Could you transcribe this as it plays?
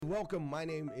welcome. My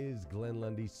name is Glenn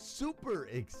Lundy. Super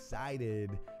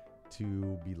excited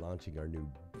to be launching our new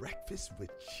Breakfast with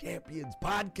Champions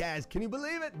podcast. Can you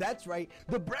believe it? That's right.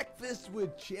 The Breakfast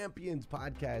with Champions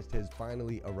podcast has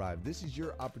finally arrived. This is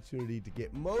your opportunity to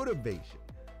get motivation,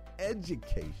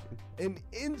 education, and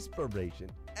inspiration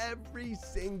every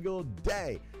single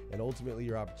day. And ultimately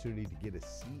your opportunity to get a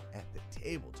seat at the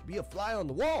table, to be a fly on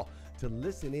the wall, to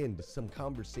listen in to some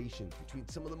conversations between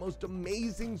some of the most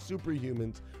amazing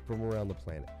superhumans from around the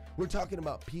planet. We're talking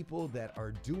about people that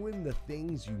are doing the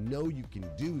things you know you can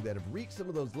do, that have reached some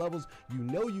of those levels you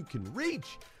know you can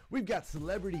reach. We've got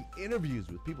celebrity interviews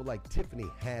with people like Tiffany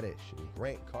Haddish and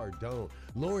Grant Cardone,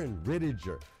 Lauren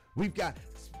Rittiger. We've got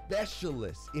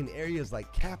specialists in areas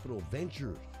like capital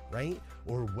ventures, right?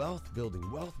 Or wealth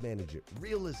building, wealth management,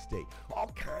 real estate,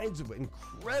 all kinds of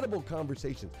incredible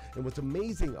conversations. And what's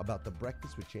amazing about the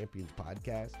Breakfast with Champions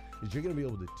podcast is you're going to be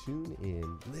able to tune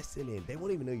in, listen in. They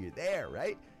won't even know you're there,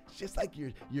 right? It's just like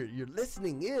you're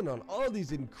listening in on all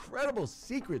these incredible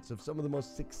secrets of some of the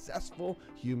most successful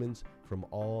humans from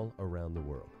all around the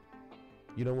world.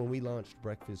 You know, when we launched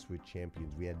Breakfast with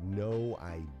Champions, we had no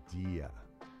idea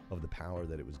of the power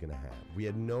that it was going to have. We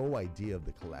had no idea of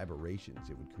the collaborations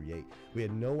it would create. We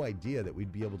had no idea that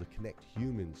we'd be able to connect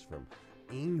humans from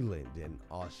England and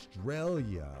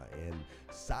Australia and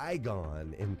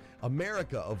Saigon and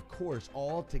America, of course,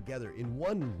 all together in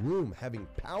one room, having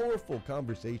powerful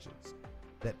conversations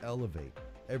that elevate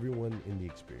everyone in the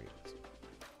experience.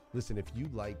 Listen, if you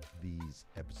like these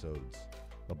episodes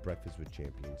of Breakfast with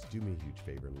Champions, do me a huge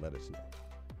favor and let us know.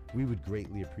 We would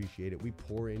greatly appreciate it. We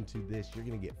pour into this. You're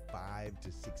going to get 5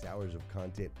 to 6 hours of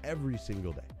content every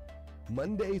single day,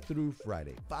 Monday through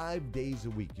Friday, 5 days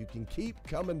a week. You can keep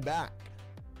coming back.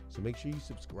 So make sure you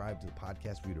subscribe to the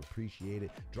podcast. We'd appreciate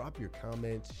it. Drop your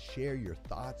comments, share your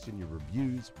thoughts and your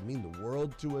reviews. It would mean the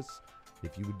world to us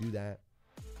if you would do that.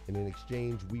 And in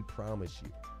exchange, we promise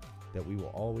you that we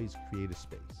will always create a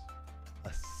space,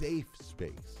 a safe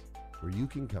space where you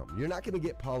can come. You're not going to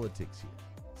get politics here.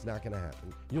 It's not going to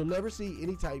happen. You'll never see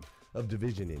any type of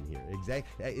division in here.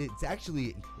 It's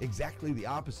actually exactly the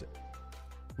opposite.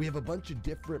 We have a bunch of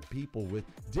different people with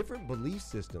different belief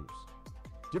systems,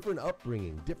 different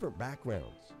upbringing, different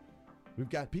backgrounds. We've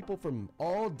got people from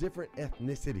all different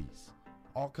ethnicities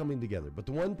all coming together. But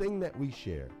the one thing that we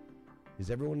share is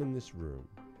everyone in this room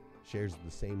shares the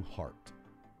same heart.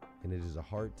 And it is a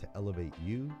heart to elevate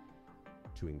you,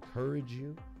 to encourage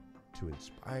you, to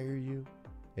inspire you,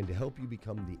 and to help you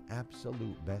become the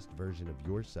absolute best version of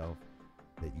yourself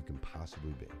that you can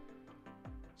possibly be.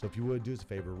 So if you would, do us a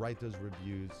favor, write those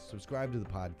reviews, subscribe to the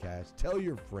podcast, tell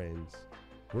your friends.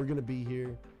 We're going to be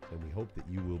here, and we hope that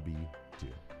you will be too.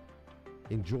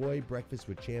 Enjoy Breakfast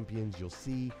with Champions. You'll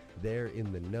see there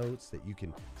in the notes that you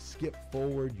can skip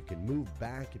forward, you can move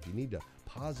back. If you need to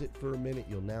pause it for a minute,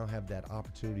 you'll now have that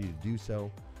opportunity to do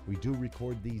so. We do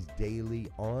record these daily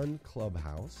on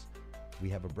Clubhouse. We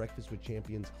have a Breakfast with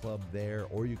Champions club there,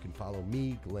 or you can follow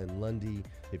me, Glenn Lundy,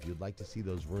 if you'd like to see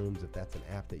those rooms. If that's an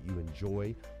app that you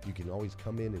enjoy, you can always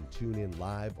come in and tune in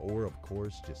live, or of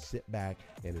course, just sit back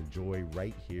and enjoy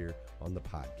right here on the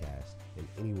podcast and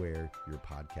anywhere your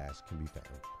podcast can be found.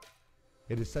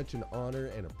 It is such an honor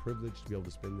and a privilege to be able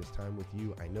to spend this time with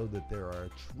you. I know that there are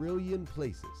a trillion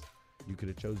places you could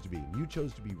have chose to be, and you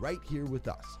chose to be right here with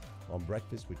us on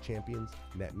Breakfast with Champions,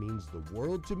 and that means the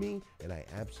world to me, and I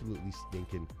absolutely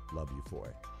stinking love you for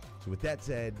it. So with that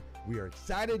said, we are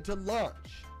excited to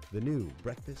launch the new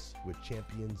Breakfast with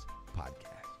Champions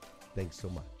podcast. Thanks so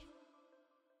much.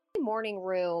 Morning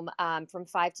room from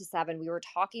 5 to 7, we were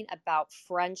talking about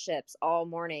friendships all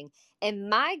morning, and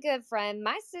my good friend,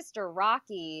 my sister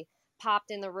Rocky, popped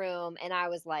in the room, and I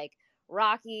was like,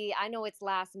 Rocky, I know it's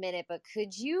last minute, but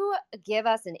could you give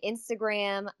us an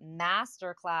Instagram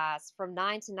masterclass from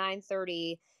 9 to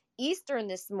 9:30 Eastern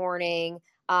this morning?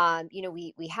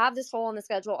 We have this hole in the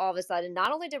schedule all of a sudden.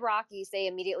 Not only did Rocky say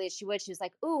immediately as she would, she was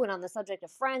like, ooh, and on the subject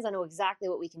of friends, I know exactly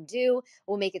what we can do.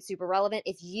 We'll make it super relevant.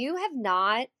 If you have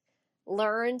not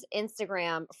learned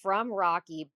Instagram from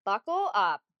Rocky, buckle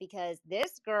up, because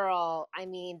this girl,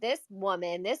 this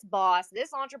woman, this boss,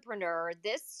 this entrepreneur,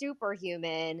 this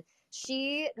superhuman,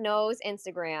 she knows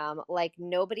Instagram like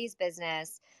nobody's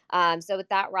business. So with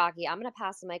that, Rocky, I'm going to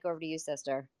pass the mic over to you,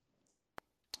 sister.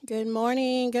 Good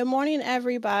morning. Good morning,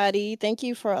 everybody. Thank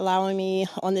you for allowing me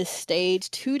on this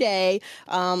stage today.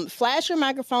 Flash your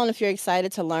microphone if you're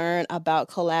excited to learn about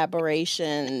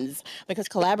collaborations, because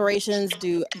collaborations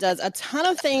does a ton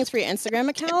of things for your Instagram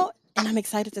account, and I'm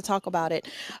excited to talk about it.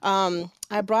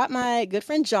 I brought my good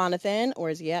friend Jonathan.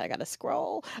 Where's he at? I got to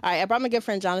scroll. All right, I brought my good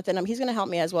friend Jonathan. He's going to help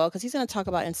me as well, because he's going to talk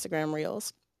about Instagram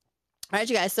Reels. All right,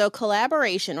 you guys. So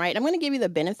collaboration, right? I'm going to give you the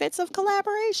benefits of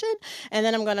collaboration, and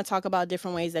then I'm going to talk about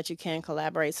different ways that you can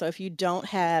collaborate. So if you don't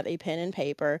have a pen and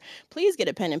paper, please get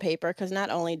a pen and paper, because not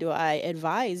only do I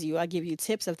advise you, I give you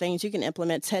tips of things you can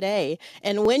implement today.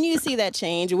 And when you see that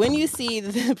change, when you see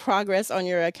the progress on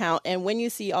your account, and when you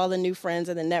see all the new friends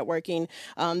and the networking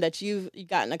that you've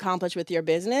gotten accomplished with your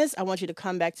business, I want you to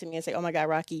come back to me and say, oh my God,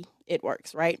 Rocky, it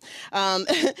works, right? Um,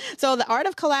 so the art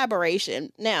of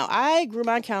collaboration. Now, I grew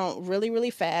my account really,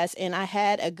 really fast, and I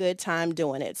had a good time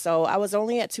doing it. So I was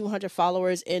only at 200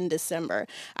 followers in December.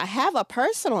 I have a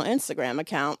personal Instagram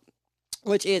account,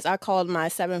 which is, I called my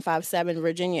 757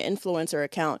 Virginia influencer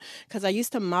account, because I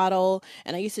used to model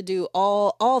and I used to do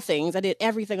all things. I did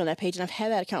everything on that page, and I've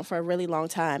had that account for a really long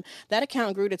time. That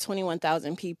account grew to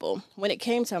 21,000 people. When it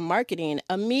came to marketing,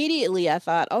 immediately I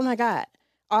thought, oh my God,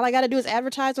 all I got to do is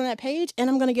advertise on that page and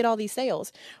I'm going to get all these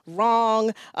sales.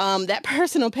 Wrong. That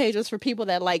personal page was for people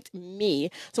that liked me.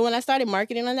 So when I started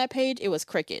marketing on that page, it was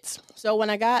crickets. So when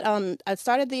I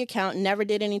started the account, never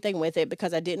did anything with it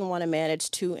because I didn't want to manage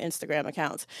 2 Instagram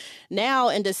accounts. Now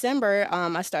in December,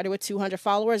 I started with 200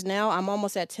 followers. Now I'm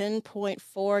almost at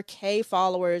 10.4K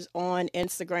followers on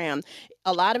Instagram.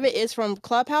 A lot of it is from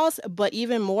Clubhouse, but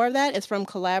even more of that is from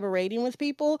collaborating with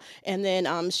people, and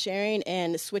then sharing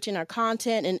and switching our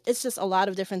content. And it's just a lot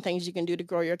of different things you can do to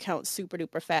grow your account super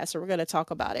duper fast. So we're going to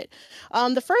talk about it.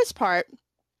 The first part,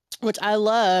 which I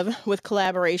love with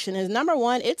collaboration, is number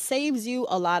one, it saves you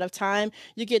a lot of time.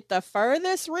 You get the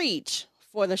furthest reach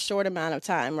for the short amount of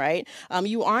time, right?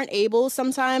 You aren't able,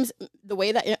 sometimes the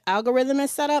way that algorithm is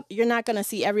set up, you're not going to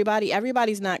see everybody.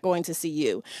 Everybody's not going to see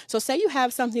you. So say you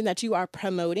have something that you are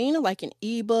promoting, like an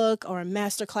ebook or a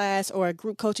masterclass or a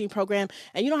group coaching program,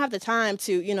 and you don't have the time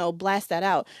to, blast that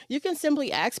out. You can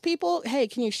simply ask people, hey,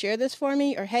 can you share this for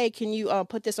me? Or hey, can you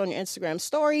put this on your Instagram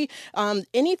story?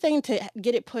 Anything to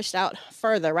get it pushed out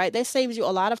further, right? That saves you a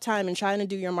lot of time in trying to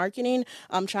do your marketing,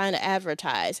 trying to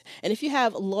advertise. And if you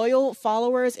have loyal followers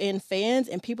and fans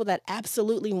and people that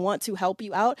absolutely want to help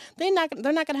you out, they're not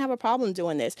going to have a problem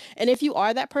doing this. And if you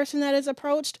are that person that is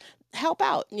approached, help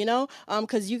out,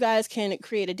 because you guys can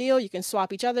create a deal, you can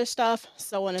swap each other's stuff,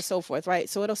 so on and so forth, right?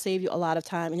 So it'll save you a lot of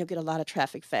time and you'll get a lot of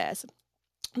traffic fast.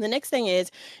 The next thing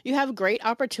is you have great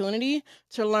opportunity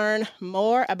to learn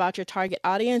more about your target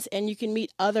audience, and you can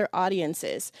meet other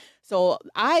audiences. So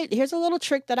here's a little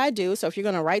trick that I do. So if you're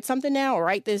going to write something down,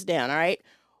 write this down. All right.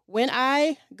 When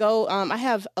I go, I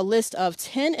have a list of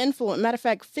 15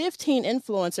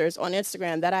 influencers on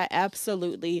Instagram that I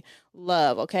absolutely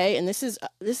love. Okay. And this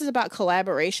is about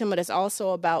collaboration, but it's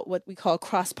also about what we call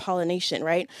cross-pollination,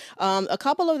 right? A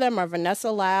couple of them are Vanessa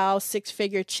Lau, Six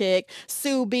Figure Chick,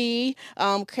 Sue B,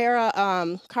 Kara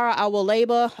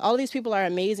Awoleba. All of these people are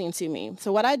amazing to me.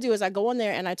 So what I do is I go in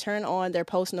there and I turn on their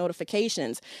post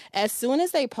notifications. As soon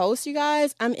as they post, you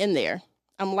guys, I'm in there.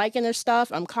 I'm liking their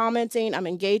stuff, I'm commenting, I'm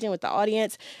engaging with the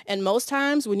audience. And most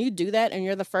times when you do that and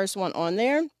you're the first one on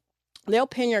there, they'll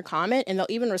pin your comment and they'll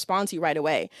even respond to you right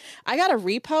away. I got a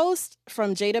repost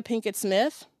from Jada Pinkett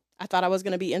Smith. I thought I was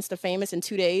going to be Insta famous in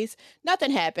 2 days. Nothing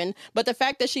happened. But the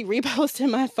fact that she reposted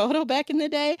my photo back in the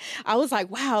day, I was like,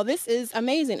 wow, this is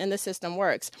amazing. And the system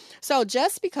works. So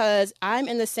just because I'm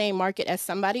in the same market as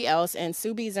somebody else, and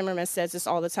Sue B. Zimmerman says this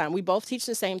all the time, we both teach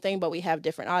the same thing, but we have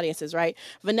different audiences, right?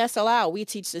 Vanessa Lau, we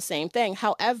teach the same thing.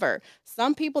 However,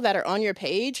 some people that are on your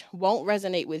page won't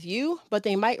resonate with you, but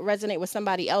they might resonate with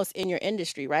somebody else in your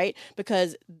industry, right?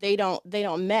 Because they don't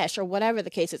mesh, or whatever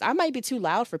the case is. I might be too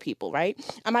loud for people, right?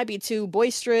 I might be too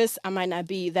boisterous. I might not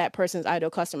be that person's ideal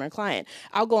customer and client.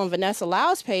 I'll go on Vanessa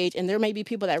Lau's page and there may be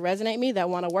people that resonate me that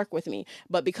want to work with me.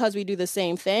 But because we do the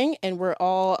same thing and we're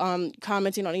all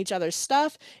commenting on each other's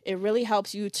stuff, it really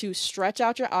helps you to stretch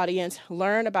out your audience,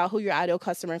 learn about who your ideal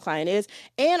customer and client is.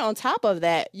 And on top of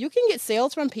that, you can get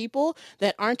sales from people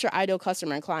that aren't your ideal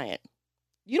customer and client.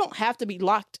 You don't have to be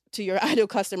locked to your ideal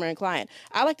customer and client.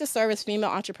 I like to service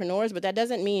female entrepreneurs, but that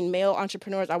doesn't mean male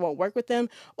entrepreneurs, I won't work with them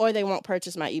or they won't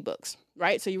purchase my ebooks,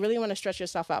 right? So you really want to stretch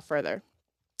yourself out further.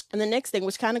 And the next thing,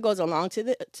 which kind of goes along to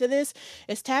this,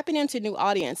 is tapping into new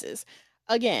audiences.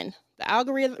 Again, the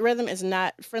algorithm is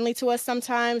not friendly to us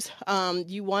sometimes.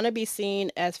 You want to be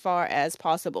seen as far as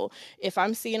possible. If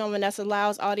I'm seeing on Vanessa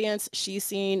Lau's audience, she's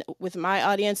seen with my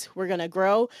audience, we're going to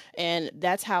grow. And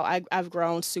that's how I've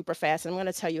grown super fast. And I'm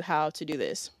going to tell you how to do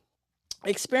this.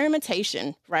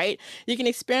 Experimentation, right? You can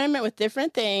experiment with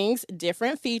different things,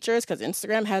 different features, because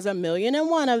Instagram has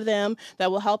 1,000,001 of them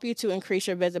that will help you to increase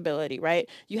your visibility, right?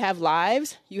 You have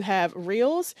lives, you have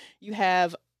reels, you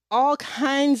have all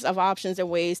kinds of options and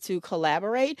ways to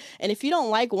collaborate. And if you don't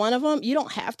like one of them, you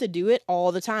don't have to do it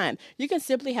all the time. You can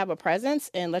simply have a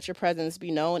presence and let your presence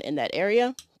be known in that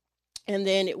area. And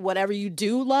then whatever you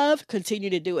do love, continue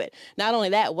to do it. Not only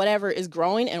that, whatever is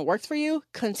growing and works for you,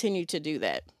 continue to do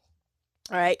that.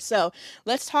 All right, so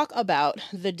let's talk about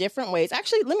the different ways.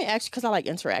 Actually, let me ask you, because I like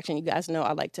interaction. You guys know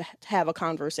I like to have a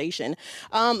conversation.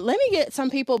 Let me get some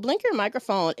people, blink your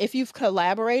microphone if you've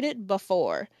collaborated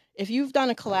before. If you've done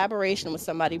a collaboration with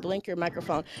somebody, blink your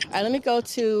microphone. All right, let me go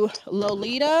to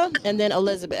Lolita and then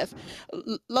Elizabeth.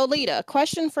 Lolita,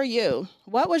 question for you.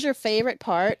 What was your favorite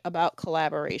part about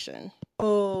collaboration?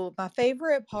 Oh, my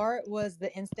favorite part was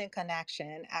the instant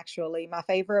connection, actually. My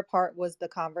favorite part was the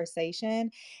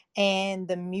conversation and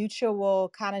the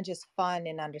mutual kind of just fun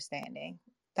and understanding.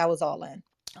 That was all in.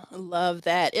 Love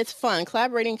that. It's fun.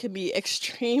 Collaborating can be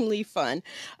extremely fun.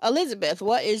 Elizabeth,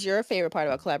 what is your favorite part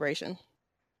about collaboration?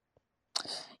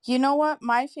 You know what?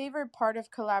 My favorite part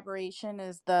of collaboration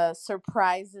is the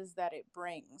surprises that it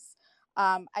brings.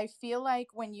 I feel like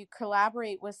when you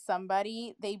collaborate with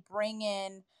somebody, they bring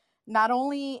in not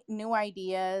only new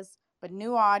ideas, but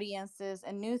new audiences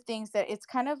and new things that it's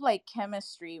kind of like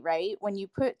chemistry, right? When you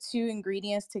put two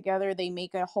ingredients together, they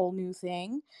make a whole new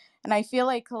thing. And I feel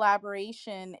like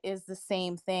collaboration is the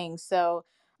same thing. So,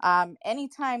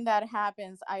 anytime that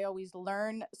happens, I always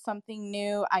learn something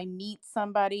new, I meet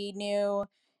somebody new.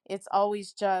 It's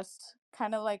always just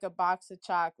kind of like a box of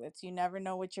chocolates. You never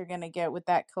know what you're going to get with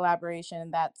that collaboration.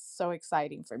 And that's so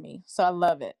exciting for me. So I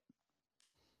love it.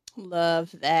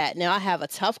 Love that. Now I have a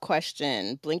tough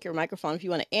question. Blink your microphone if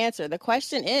you want to answer. The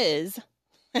question is,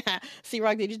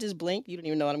 C-Rock, did you just blink? You don't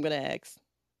even know what I'm going to ask,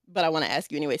 but I want to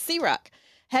ask you anyway. C-Rock,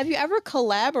 have you ever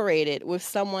collaborated with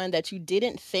someone that you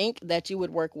didn't think that you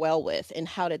would work well with, and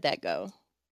how did that go?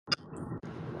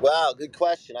 Wow, good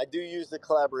question. I do use the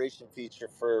collaboration feature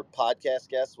for podcast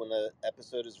guests. When the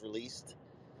episode is released,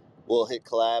 we'll hit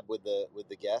collab with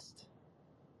the guest.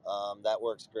 That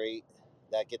works great.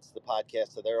 That gets the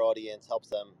podcast to their audience, helps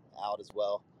them out as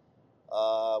well.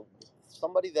 Uh,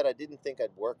 Somebody that I didn't think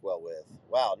I'd work well with.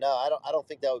 Wow, no, I don't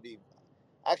think that would be.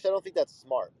 Actually, I don't think that's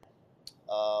smart.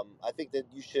 I think that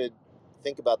you should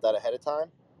think about that ahead of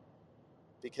time,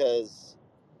 because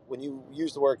when you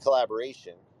use the word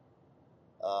collaboration,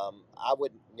 I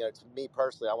would, to me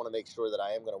personally, I want to make sure that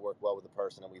I am going to work well with the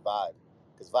person and we vibe,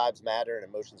 because vibes matter and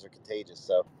emotions are contagious.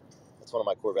 So that's one of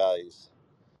my core values.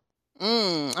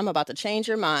 I'm about to change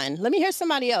your mind. Let me hear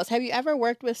somebody else. Have you ever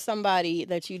worked with somebody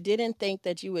that you didn't think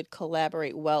that you would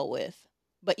collaborate well with,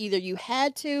 but either you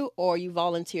had to or you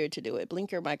volunteered to do it?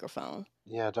 Blink your microphone.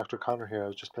 Yeah, Dr. Connor here. I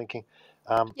was just thinking,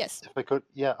 Yes. if I could,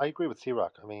 yeah, I agree with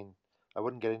C-Rock. I mean, I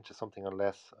wouldn't get into something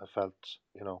unless I felt,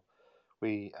 you know,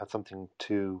 we had something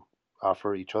to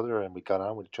offer each other and we got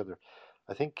on with each other.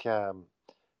 I think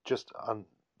just on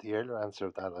the earlier answer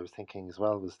of that, I was thinking as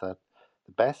well was that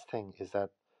the best thing is that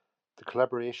the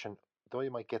collaboration, though you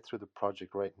might get through the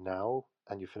project right now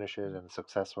and you finish it and it's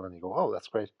successful and you go, oh, that's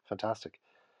great, fantastic.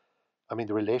 I mean,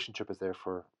 the relationship is there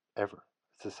forever.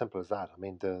 It's as simple as that. I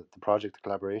mean, the project, the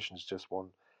collaboration is just one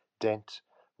dent,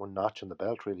 one notch in the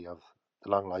belt, really, of the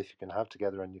long life you can have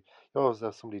together. And you always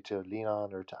have somebody to lean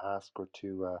on or to ask or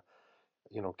to,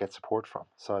 get support from.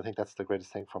 So I think that's the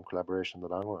greatest thing from collaboration in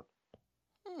the long run.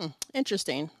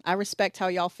 Interesting. I respect how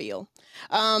y'all feel.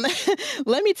 Um,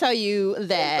 let me tell you Hey,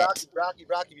 that.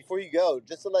 Rocky, before you go,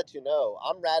 just to let you know,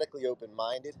 I'm radically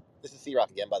open-minded. This is C-Rock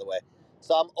again, by the way.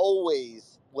 So I'm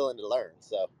always willing to learn.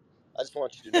 So I just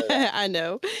want you to know that. I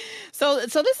know. So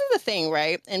this is the thing,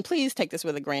 right? And please take this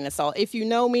with a grain of salt. If you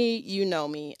know me, you know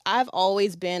me. I've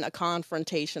always been a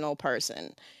confrontational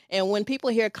person. And when people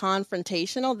hear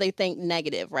confrontational, they think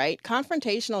negative, right?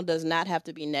 Confrontational does not have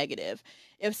to be negative.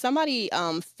 If somebody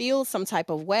feels some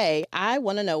type of way, I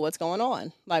want to know what's going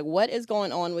on. Like, what is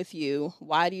going on with you?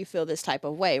 Why do you feel this type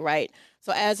of way, right?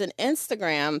 So, as an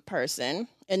Instagram person,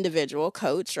 individual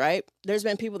coach, right? There's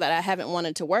been people that I haven't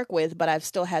wanted to work with, but I've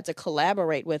still had to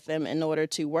collaborate with them in order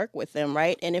to work with them,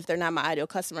 right? And if they're not my ideal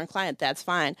customer and client, that's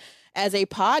fine. As a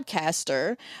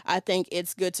podcaster, I think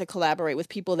it's good to collaborate with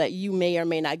people that you may or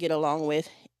may not get along with.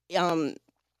 I'm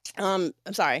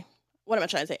sorry. What am I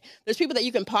trying to say? There's people that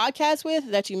you can podcast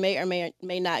with that you may or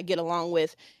may not get along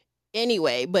with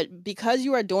anyway, but because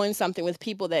you are doing something with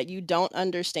people that you don't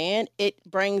understand, it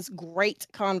brings great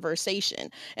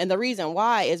conversation. And the reason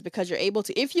why is because you're able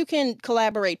to, if you can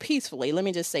collaborate peacefully, let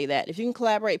me just say that, if you can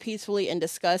collaborate peacefully and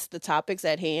discuss the topics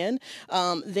at hand,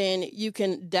 then you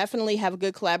can definitely have a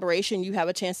good collaboration. You have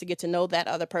a chance to get to know that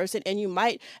other person, and you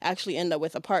might actually end up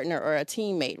with a partner or a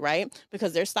teammate, right?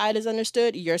 Because their side is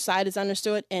understood, your side is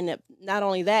understood, and not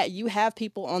only that, you have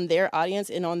people on their audience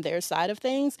and on their side of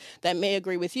things that may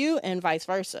agree with you and vice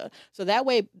versa. So that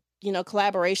way,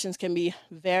 collaborations can be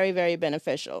very, very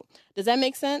beneficial. Does that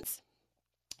make sense?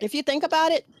 If you think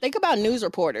about it, think about news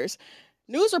reporters.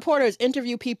 News reporters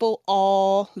interview people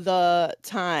all the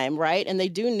time, right? And they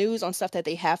do news on stuff that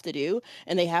they have to do,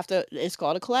 and it's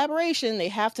called a collaboration. They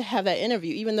have to have that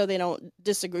interview, even though they don't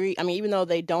disagree. I mean, even though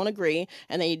they don't agree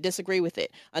and they disagree with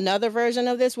it. Another version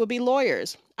of this would be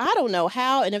lawyers. I don't know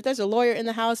how, and if there's a lawyer in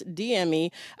the house, DM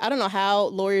me. I don't know how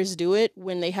lawyers do it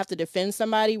when they have to defend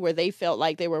somebody where they felt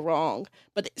like they were wrong,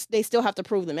 but they still have to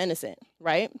prove them innocent,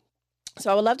 right?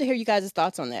 So I would love to hear you guys'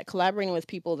 thoughts on that, collaborating with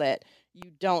people that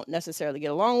you don't necessarily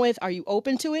get along with. Are you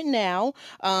open to it now?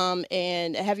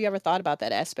 And have you ever thought about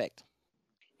that aspect?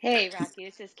 Hey, Rocky,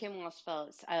 this is Kim Walsh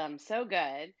Phillips. So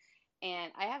good.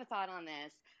 And I have a thought on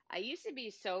this. I used to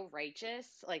be so righteous,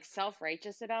 like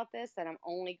self-righteous about this, that I'm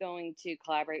only going to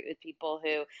collaborate with people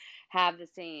who have the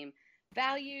same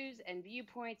values and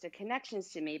viewpoints and connections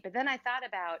to me. But then I thought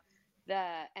about the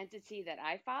entity that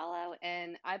I follow,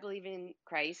 and I believe in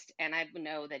Christ, and I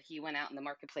know that he went out in the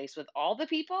marketplace with all the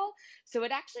people. So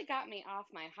it actually got me off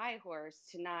my high horse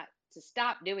to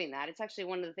stop doing that. It's actually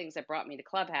one of the things that brought me to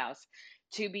Clubhouse,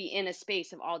 to be in a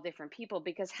space of all different people,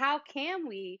 because how can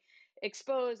we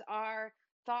expose our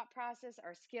thought process,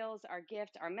 our skills, our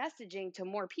gift, our messaging to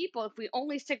more people if we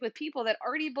only stick with people that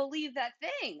already believe that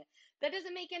thing? That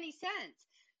doesn't make any sense.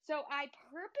 So I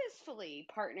purposefully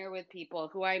partner with people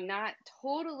who I'm not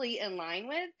totally in line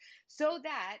with, so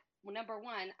that, well, number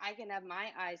one, I can have my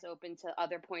eyes open to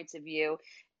other points of view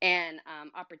and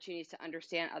opportunities to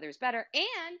understand others better,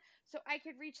 and so I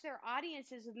could reach their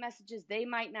audiences with messages they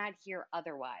might not hear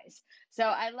otherwise. So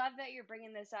I love that you're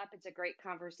bringing this up. It's a great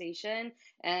conversation,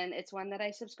 and it's one that I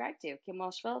subscribe to. Kim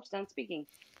Walsh Phillips, done speaking.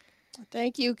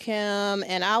 Thank you, Kim.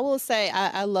 And I will say,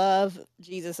 I love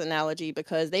Jesus' analogy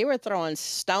because they were throwing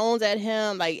stones at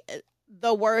him, like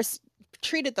the worst,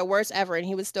 treated the worst ever, and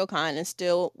he was still kind and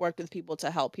still worked with people to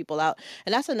help people out.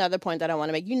 And that's another point that I want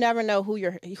to make. You never know who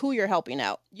you're helping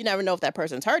out. You never know if that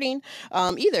person's hurting,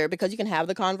 either, because you can have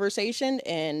the conversation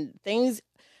and things.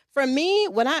 For me,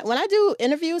 when I do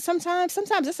interviews, sometimes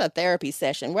it's a therapy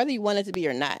session, whether you want it to be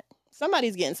or not.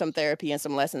 Somebody's getting some therapy and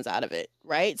some lessons out of it,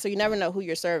 right? So you never know who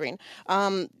you're serving.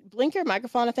 Blink your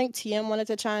microphone. I think TM wanted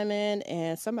to chime in,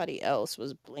 and somebody else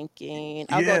was blinking.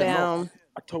 I'll go Yeah, no, down.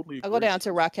 I totally I'll go agree. down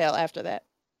to Raquel after that.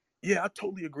 Yeah, I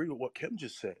totally agree with what Kim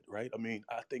just said, right? I mean,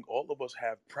 I think all of us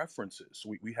have preferences.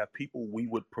 We have people we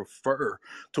would prefer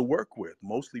to work with,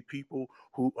 mostly people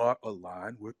who are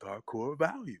aligned with our core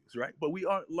values, right? But we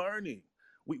aren't learning.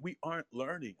 We aren't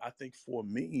learning. I think for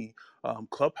me,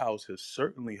 Clubhouse has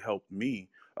certainly helped me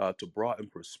to broaden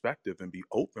perspective and be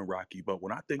open, Rocky. But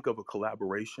when I think of a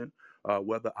collaboration,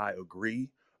 whether I agree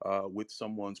with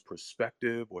someone's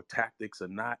perspective or tactics or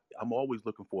not, I'm always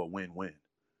looking for a win-win.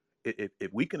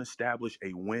 If we can establish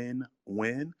a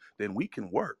win-win, then we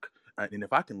can work. And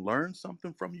if I can learn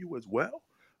something from you as well,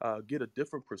 get a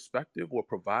different perspective or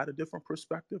provide a different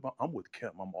perspective, I'm with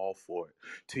Kim. I'm all for it.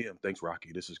 Tim, thanks,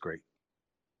 Rocky. This is great.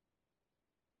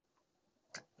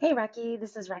 Hey, Rocky,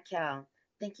 this is Raquel.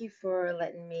 Thank you for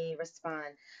letting me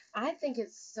respond. I think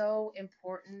it's so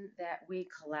important that we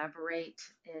collaborate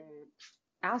in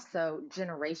also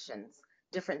generations,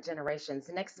 different generations.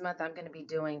 Next month, I'm going to be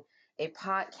doing a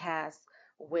podcast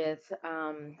with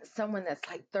someone that's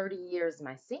like 30 years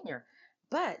my senior,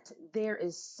 but there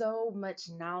is so much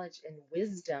knowledge and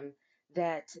wisdom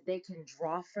that they can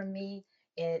draw from me,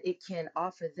 and it can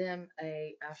offer them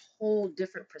a whole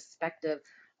different perspective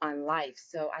on life.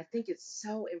 So I think it's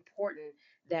so important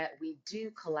that we do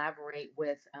collaborate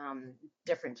with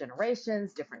different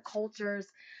generations, different cultures.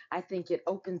 I think it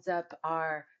opens up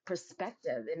our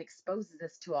perspective and exposes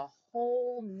us to a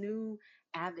whole new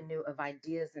avenue of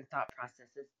ideas and thought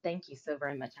processes. Thank you so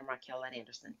very much. I'm Raquel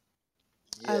Anderson.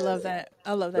 I Yeah, love that.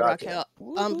 I love that, Rocket.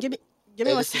 Raquel. Give me Hey,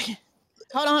 1 this is second.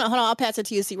 Hold on. I'll pass it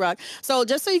to you, C-Rock. So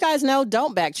just so you guys know,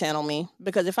 don't back channel me,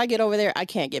 because if I get over there, I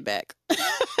can't get back.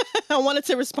 I wanted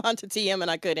to respond to TM and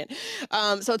I couldn't.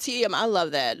 So TM, I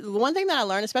love that. One thing that I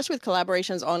learned, especially with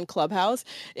collaborations on Clubhouse,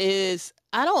 is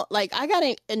I got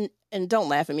and don't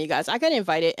laugh at me, guys. I got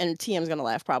invited, and TM's gonna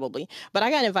laugh probably, but I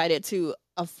got invited to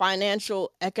a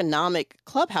financial economic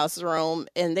clubhouse room,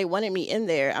 and they wanted me in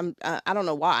there. I don't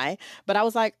know why, but I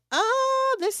was like,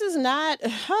 oh, this is not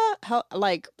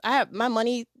like I have my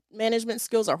money management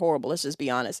skills are horrible. Let's just be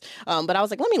honest. But I was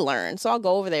like, let me learn. So I'll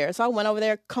go over there. So I went over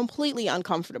there completely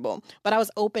uncomfortable, but I was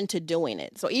open to doing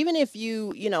it. So even if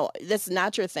that's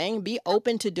not your thing, be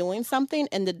open to doing something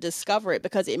and to discover it,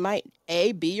 because it might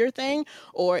be your thing,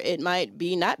 or it might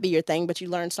be not be your thing, but you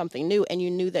learned something new and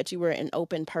you knew that you were an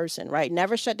open person, right?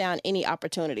 Never shut down any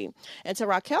opportunity. And to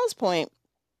Raquel's point,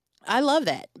 I love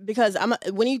that, because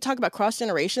when you talk about cross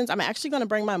generations, I'm actually going to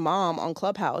bring my mom on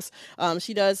Clubhouse.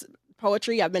 She does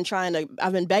poetry. I've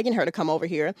been begging her to come over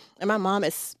here, and my mom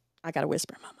is. I gotta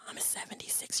whisper. My mom is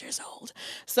 76 years old,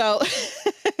 so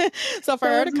so for So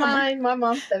her is to come, mine. My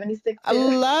mom's 76 I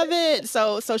too. love it.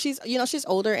 So she's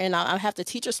older, and I have to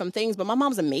teach her some things. But my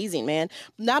mom's amazing, man.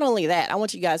 Not only that, I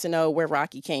want you guys to know where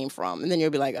Rocky came from, and then you'll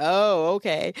be like, oh,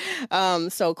 okay.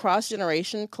 So cross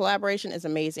generation collaboration is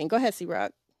amazing. Go ahead, C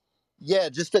Rock. Yeah,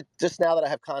 just now that I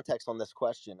have context on this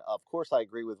question, of course I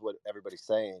agree with what everybody's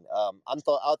saying. I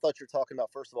thought you were talking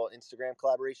about, first of all, Instagram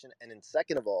collaboration, and then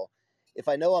second of all, if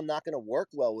I know I'm not going to work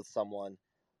well with someone,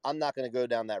 I'm not going to go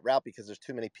down that route, because there's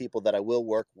too many people that I will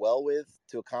work well with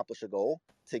to accomplish a goal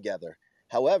together.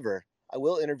 However, I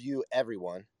will interview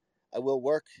everyone. I will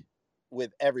work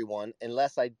with everyone,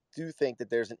 unless I do think that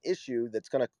there's an issue that's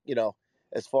going to,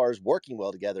 as far as working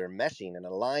well together and meshing and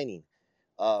aligning.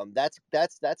 That's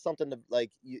something to,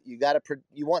 like, you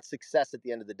want success at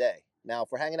the end of the day. Now, if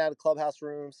we're hanging out in clubhouse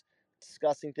rooms,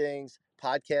 discussing things,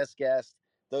 podcast guests,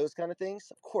 those kind of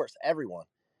things, of course, everyone.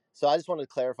 So I just wanted to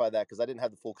clarify that, because I didn't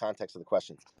have the full context of the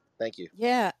question. Thank you.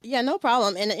 Yeah, yeah, no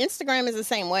problem. And Instagram is the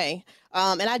same way.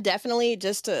 And I definitely,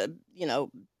 just to,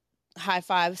 high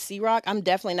five C Rock, I'm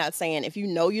definitely not saying if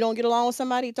you don't get along with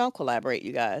somebody, don't collaborate,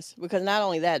 you guys. Because not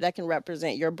only that can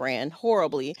represent your brand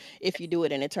horribly if you do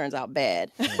it and it turns out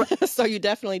bad. So you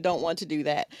definitely don't want to do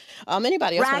that.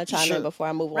 Anybody else want to chime in before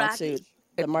I move on to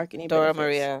the marketing Dora benefits?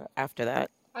 Maria after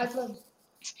that.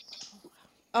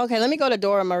 Okay, let me go to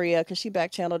Dora Maria, because she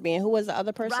back channeled me. And who was the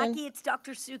other person? Rocky, it's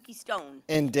Dr. Suki Stone.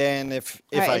 And Dan, if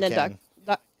All right, I and then can.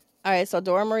 all right, so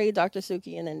Dora Marie, Dr.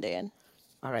 Suki, and then Dan.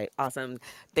 All right, awesome.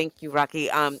 Thank you, Rocky.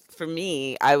 For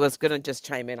me, I was gonna just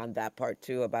chime in on that part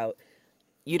too, about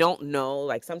you don't know,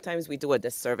 like sometimes we do a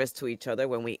disservice to each other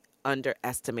when we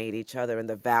underestimate each other and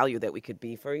the value that we could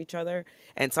be for each other.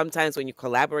 And sometimes when you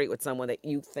collaborate with someone that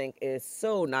you think is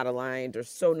so not aligned or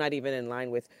so not even in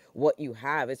line with what you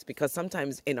have, it's because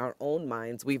sometimes in our own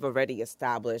minds, we've already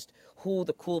established who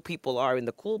the cool people are in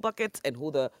the cool buckets and who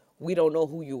the we don't know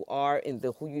who you are in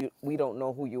the we don't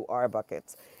know who you are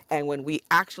buckets. And when we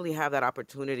actually have that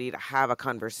opportunity to have a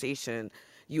conversation,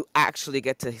 you actually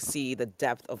get to see the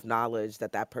depth of knowledge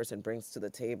that that person brings to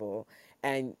the table.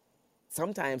 And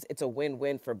sometimes it's a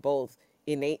win-win for both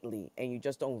innately, and you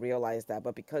just don't realize that.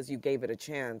 But because you gave it a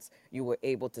chance, you were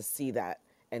able to see that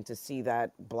and to see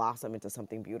that blossom into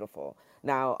something beautiful.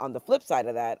 Now, on the flip side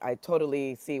of that, I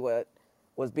totally see what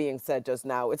was being said just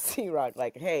now with C-Rock.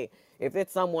 Like, hey, if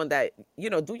it's someone that,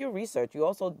 do your research. You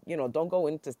also, don't go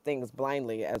into things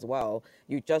blindly as well.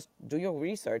 You just do your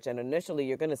research, and initially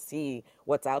you're going to see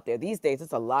what's out there. These days,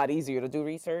 it's a lot easier to do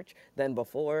research than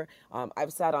before.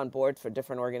 I've sat on boards for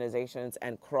different organizations,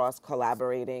 and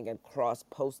cross-collaborating and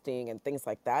cross-posting and things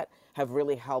like that have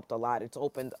really helped a lot. It's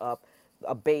opened up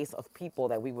a base of people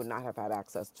that we would not have had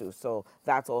access to. So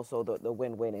that's also the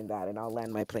win-win in that, and I'll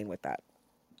land my plane with that.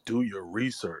 Do your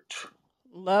research.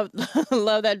 Love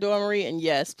love that, Dora Marie. And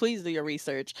yes, please do your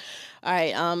research. All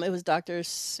right, it was Dr.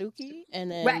 Suki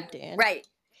and then Dan. Right.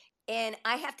 And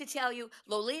I have to tell you,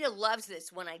 Lolita loves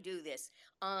this when I do this.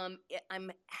 I'm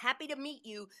happy to meet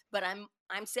you, but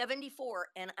I'm 74,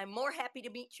 and I'm more happy to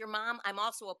meet your mom. I'm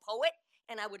also a poet,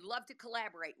 and I would love to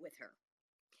collaborate with her.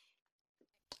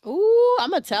 Ooh,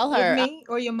 I'm gonna tell her. With me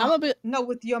or your mom? No,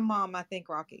 with your mom, I think,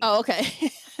 Rocky. Oh, okay.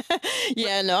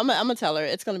 Yeah, no, I'm gonna tell her.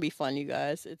 It's gonna be fun, you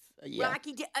guys. It's yeah.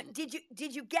 Rocky,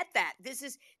 did you get that? This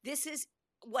is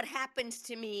what happens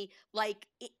to me, like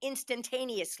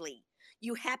instantaneously.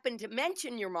 You happen to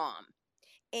mention your mom,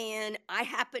 and I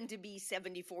happen to be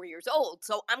 74 years old,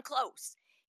 so I'm close.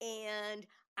 And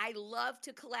I love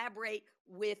to collaborate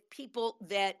with people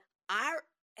that are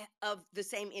of the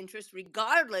same interest,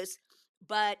 regardless.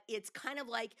 But it's kind of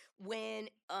like when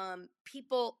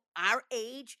people our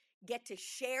age get to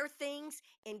share things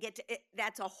and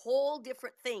that's a whole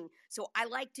different thing. So I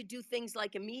like to do things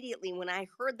like immediately. When I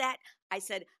heard that, I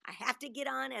said, I have to get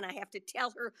on and I have to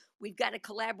tell her we've got to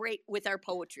collaborate with our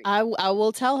poetry. I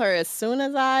will tell her as soon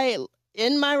as I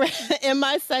in my in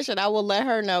my session, I will let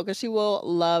her know because she will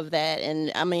love that.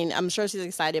 And I mean, I'm sure she's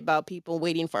excited about people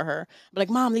waiting for her. But like,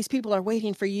 Mom, these people are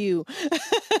waiting for you.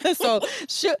 So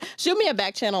shoot me a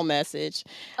back channel message.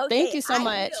 Thank Okay, you so I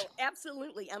much. will.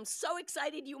 Absolutely. I'm so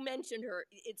excited you mentioned her.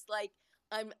 It's like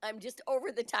I'm just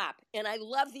over the top and I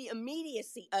love the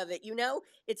immediacy of it, you know?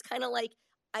 It's kind of like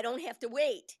I don't have to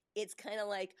wait. It's kind of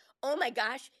like, "Oh my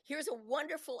gosh, here's a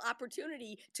wonderful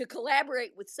opportunity to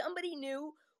collaborate with somebody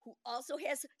new who also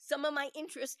has some of my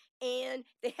interests and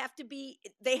they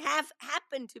have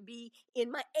happened to be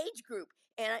in my age group."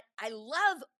 And I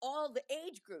love all the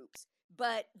age groups,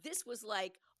 but this was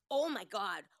like, oh my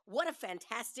God, what a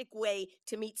fantastic way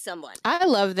to meet someone. I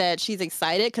love that she's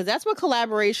excited because that's what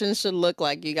collaboration should look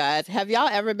like, you guys. Have y'all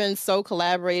ever been so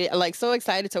collaborated, like so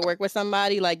excited to work with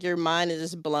somebody, like your mind is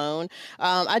just blown?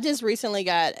 I just recently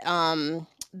got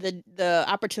the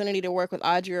opportunity to work with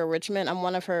Audrey Richmond. I'm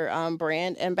one of her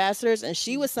brand ambassadors, and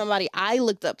she was somebody I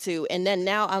looked up to, and then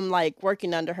now I'm like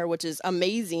working under her, which is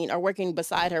amazing, or working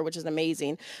beside her, which is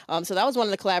amazing. So that was one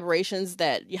of the collaborations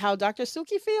that how Dr.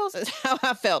 Suki feels is how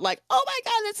I felt. Like, oh my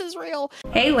God, this is real.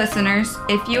 Hey listeners,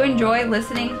 if you enjoy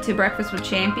listening to Breakfast with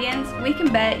Champions, we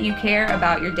can bet you care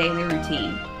about your daily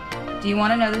routine. Do you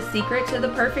want to know the secret to the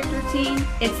perfect routine?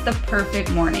 It's the perfect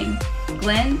morning.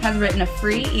 Glenn has written a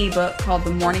free ebook called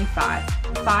The Morning 5,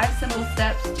 5 simple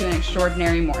steps to an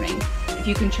extraordinary morning. If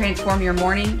you can transform your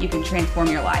morning, you can transform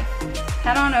your life.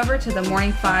 Head on over to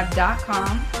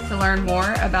themorning5.com to learn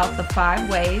more about the 5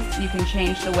 ways you can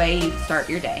change the way you start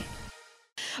your day.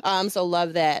 So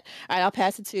love that. All right, I'll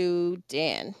pass it to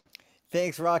Dan.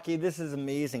 Thanks, Rocky. This is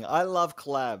amazing. I love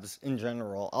collabs in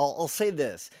general. I'll say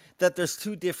this, that there's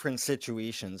 2 different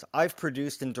situations. I've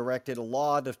produced and directed a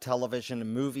lot of television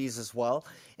and movies as well,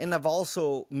 and I've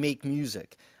also make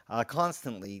music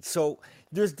constantly. So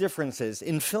there's differences.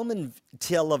 In film and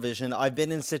television, I've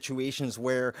been in situations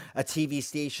where a TV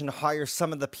station hires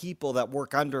some of the people that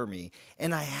work under me,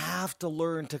 and I have to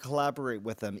learn to collaborate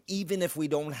with them. Even if we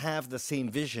don't have the same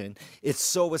vision, it's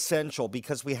so essential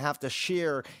because we have to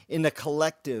share in a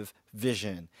collective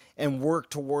vision and work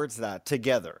towards that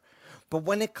together. But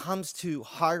when it comes to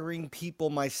hiring people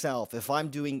myself, if I'm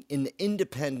doing an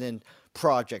independent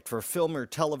project for film or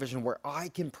television where I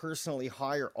can personally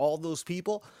hire all those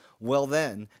people, well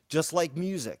then, just like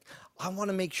music, I want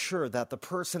to make sure that the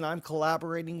person I'm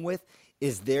collaborating with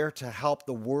is there to help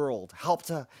the world, help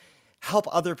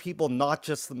other people, not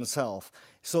just themselves.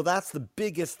 So that's the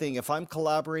biggest thing. If I'm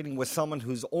collaborating with someone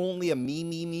who's only a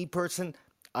me person,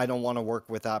 I don't want to work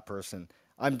with that person.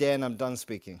 I'm Dan, I'm done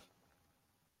speaking.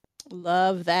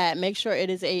 Love that. Make sure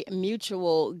it is a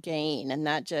mutual gain and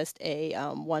not just a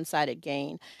one-sided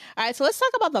gain. All right, so let's talk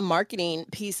about the marketing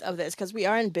piece of this because we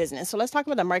are in business. So let's talk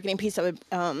about the marketing piece of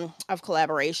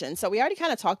collaboration. So we already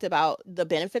kind of talked about the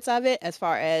benefits of it as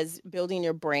far as building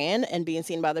your brand and being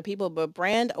seen by other people, but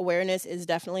brand awareness is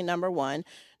definitely number 1.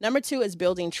 Number 2 is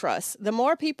building trust. The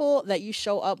more people that you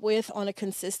show up with on a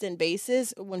consistent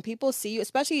basis, when people see you,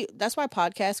 especially that's why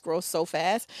podcasts grow so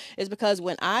fast, is because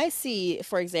when I see,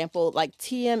 for example, like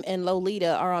TM and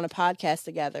Lolita are on a podcast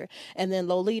together, and then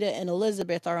Lolita and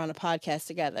Elizabeth are on a podcast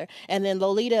together, and then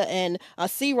Lolita and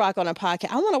C-Rock on a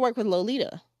podcast, I want to work with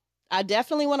Lolita. I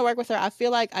definitely want to work with her. I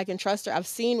feel like I can trust her. I've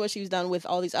seen what she's done with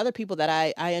all these other people that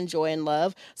I enjoy and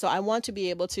love. So I want to be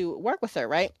able to work with her,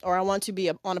 right? Or I want to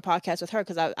be on a podcast with her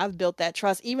because I've built that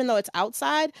trust. Even though it's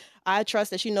outside, I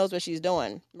trust that she knows what she's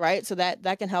doing, right? So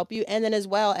that can help you. And then as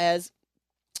well as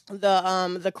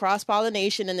the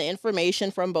cross-pollination and the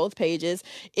information from both pages.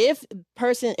 If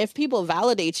people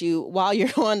validate you while you're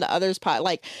on the other's pod,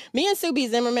 like me and Subi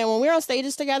Zimmerman, when we're on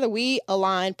stages together, we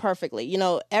align perfectly. You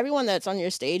know, everyone that's on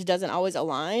your stage doesn't always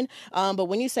align. But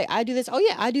when you say, I do this, oh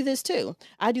yeah, I do this too.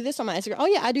 I do this on my Instagram. Oh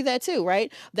yeah, I do that too,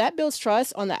 right? That builds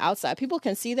trust on the outside. People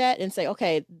can see that and say,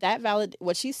 okay,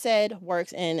 what she said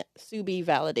works and Subi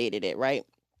validated it, right?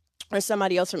 Or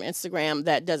somebody else from Instagram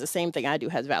that does the same thing I do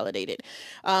has validated.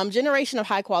 Generation of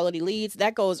high quality leads,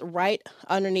 that goes right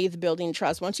underneath building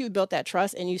trust. Once you've built that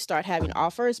trust and you start having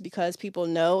offers because people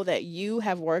know that you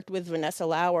have worked with Vanessa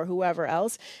Lau or whoever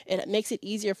else, it makes it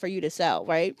easier for you to sell,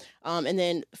 right? And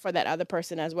then for that other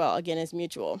person as well, again, it's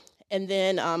mutual. And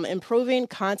then improving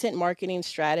content marketing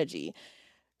strategy.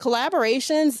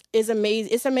 Collaborations is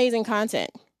amazing. It's amazing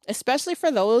content, especially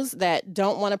for those that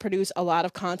don't want to produce a lot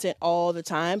of content all the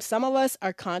time. Some of us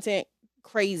are content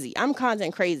crazy. I'm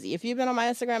content crazy. If you've been on my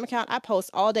Instagram account, I post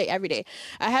all day, every day.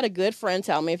 I had a good friend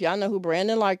tell me, if y'all know who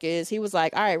Brandon Lark is, he was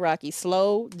like, all right, Rocky,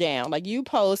 slow down. Like, you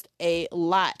post a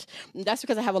lot. And that's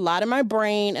because I have a lot in my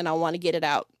brain and I want to get it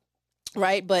out.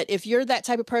 right? But if you're that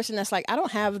type of person that's like, I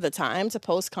don't have the time to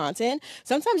post content,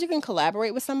 sometimes you can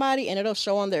collaborate with somebody and it'll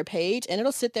show on their page and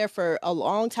it'll sit there for a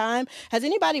long time. Has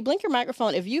anybody, blink your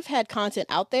microphone, if you've had content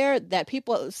out there that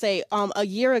people say, a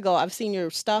year ago, I've seen your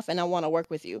stuff and I want to work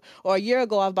with you, or a year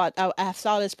ago, I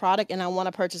saw this product and I want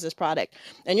to purchase this product.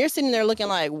 And you're sitting there looking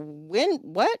like,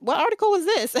 what article was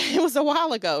this? It was a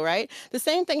while ago, right? The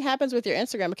same thing happens with your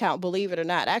Instagram account, believe it or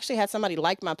not. I actually had somebody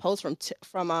like my post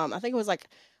from I think it was like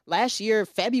last year,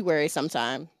 February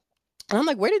sometime. And I'm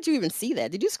like, where did you even see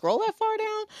that? Did you scroll that far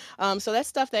down? So that's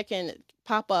stuff that can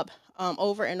pop up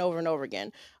over and over and over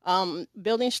again.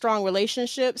 Building strong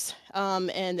relationships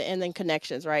and then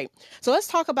connections, right? So let's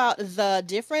talk about the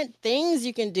different things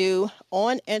you can do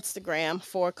on Instagram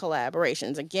for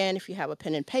collaborations. Again, if you have a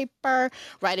pen and paper,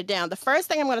 write it down. The first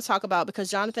thing I'm going to talk about, because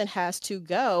Jonathan has to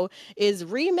go, is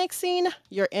remixing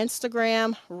your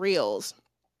Instagram Reels.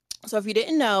 So if you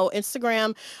didn't know,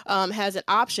 Instagram has an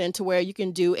option to where you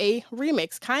can do a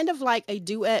remix, kind of like a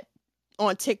duet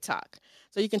on TikTok.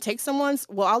 So you can take someone's,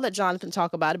 well, I'll let Jonathan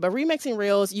talk about it, but remixing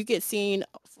Reels, you get seen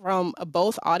from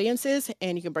both audiences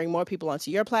and you can bring more people onto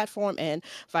your platform and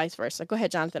vice versa. Go ahead,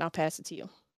 Jonathan, I'll pass it to you.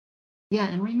 Yeah,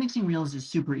 and remixing Reels is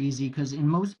super easy because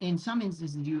in some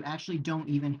instances, you actually don't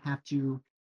even have to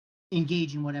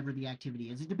engage in whatever the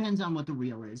activity is. It depends on what the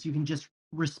reel is. You can just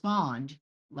respond,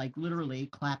 like literally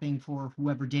clapping for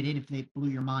whoever did it if they blew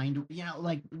your mind.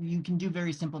 Like you can do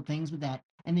very simple things with that,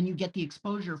 and then you get the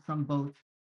exposure from both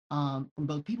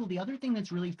people. The other thing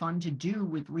that's really fun to do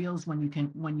with reels when you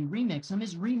remix them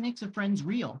is remix a friend's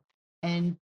reel,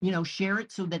 and share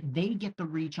it so that they get the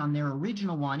reach on their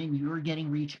original one, and you're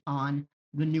getting reach on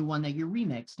the new one that you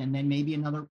remixed, and then maybe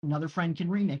another friend can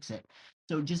remix it.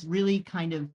 So just really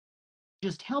kind of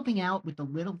just helping out with the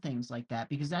little things like that,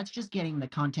 because that's just getting the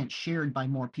content shared by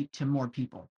more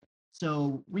people.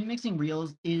 So remixing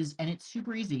reels and it's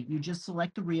super easy. You just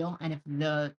select the reel, and if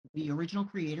the original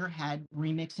creator had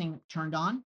remixing turned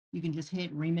on, you can just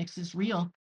hit remix this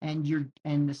reel, and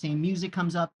the same music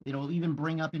comes up. It'll even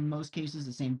bring up in most cases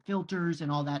the same filters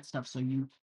and all that stuff. So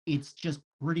it's just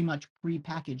pretty much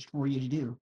pre-packaged for you to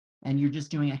do, and you're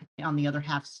just doing it on the other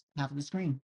half of the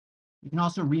screen. You can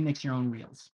also remix your own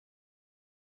reels.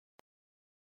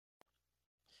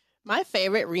 My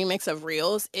favorite remix of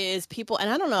Reels is people, and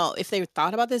I don't know if they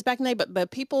thought about this back in the day, but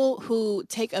people who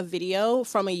take a video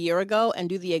from a year ago and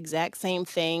do the exact same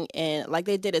thing, and like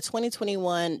they did a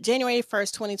 2021, January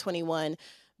 1st, 2021,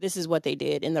 this is what they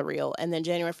did in the reel. And then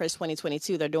January 1st,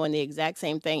 2022, they're doing the exact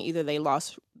same thing. Either they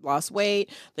lost weight,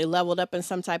 they leveled up in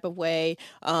some type of way.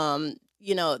 You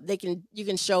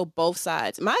can show both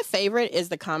sides. My favorite is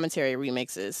the commentary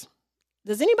remixes.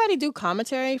 Does anybody do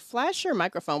commentary? Flash your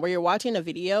microphone where you're watching a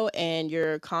video and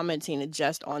you're commenting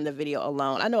just on the video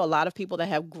alone. I know a lot of people that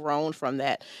have grown from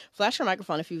that. Flash your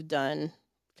microphone if you've done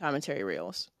commentary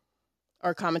reels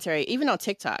or commentary, even on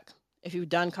TikTok. If you've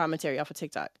done commentary off of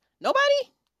TikTok.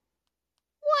 Nobody?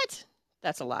 What?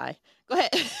 That's a lie. Go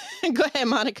ahead. Go ahead,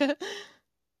 Monica.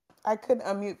 I couldn't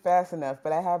unmute fast enough,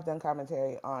 but I have done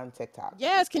commentary on TikTok.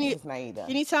 Yes, can you Naida.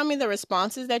 Tell me the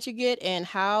responses that you get and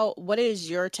what is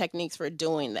your techniques for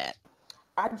doing that?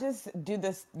 I just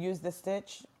use the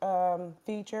stitch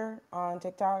feature on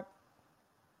TikTok.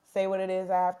 Say what it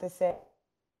is I have to say.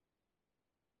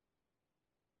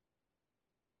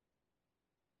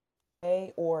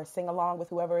 Or sing along with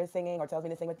whoever is singing or tells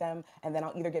me to sing with them, and then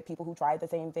I'll either get people who tried the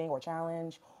same thing or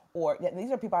challenge, or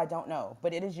these are people I don't know,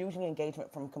 but it is usually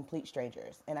engagement from complete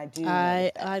strangers, and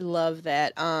I love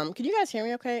that. Can you guys hear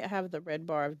me okay? I have the red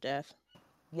bar of death.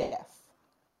 Yes.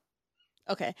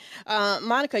 Okay.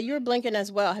 Monica, you were blinking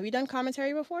as well. Have you done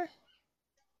commentary before?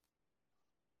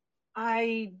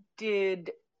 I did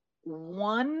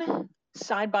one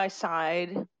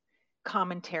side-by-side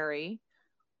commentary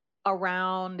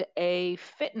around a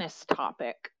fitness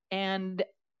topic, and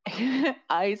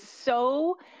I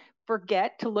so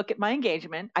forget to look at my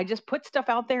engagement. I just put stuff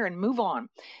out there and move on.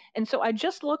 And so I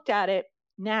just looked at it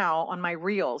now on my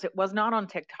reels. It was not on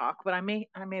TikTok, but I may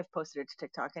have posted it to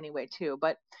TikTok anyway too.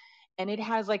 And it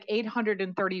has like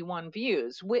 831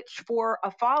 views, which for a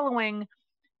following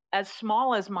as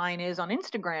small as mine is on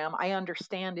Instagram, I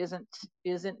understand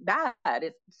isn't bad.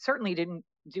 It certainly didn't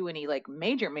do any like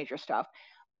major stuff,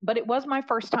 but it was my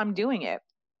first time doing it.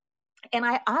 And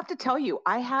I have to tell you,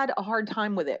 I had a hard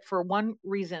time with it for one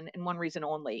reason and one reason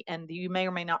only. And you may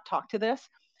or may not talk to this,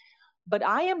 but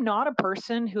I am not a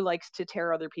person who likes to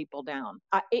tear other people down.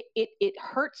 It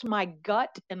hurts my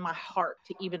gut and my heart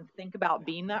to even think about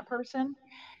being that person.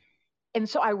 And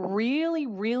so I really,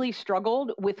 really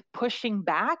struggled with pushing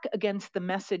back against the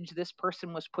message this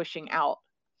person was pushing out.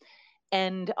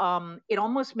 And it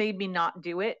almost made me not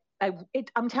do it.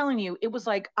 I'm telling you, it was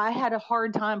like I had a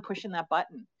hard time pushing that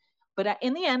button. But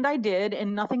in the end, I did,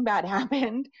 and nothing bad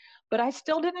happened. But I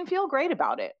still didn't feel great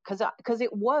about it because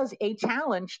it was a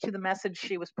challenge to the message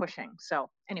she was pushing. So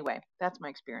anyway, that's my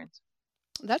experience.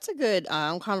 That's a good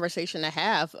conversation to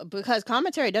have, because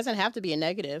commentary doesn't have to be a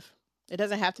negative. It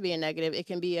doesn't have to be a negative. It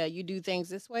can be a, you do things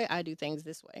this way, I do things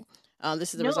this way.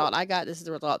 This is the result No, I got. This is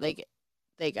the result they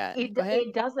got. it Go ahead.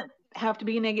 it doesn't have to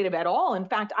be negative at all. In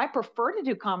fact, I prefer to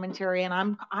do commentary, and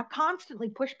I constantly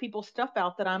push people's stuff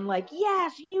out that I'm like,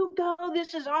 yes, you go,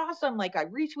 this is awesome. Like I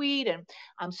retweet, and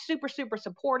I'm super super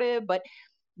supportive. But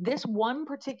this one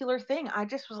particular thing, I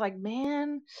just was like,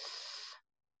 man,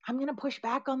 I'm going to push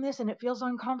back on this and it feels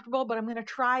uncomfortable, but I'm going to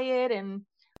try it. And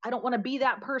I don't want to be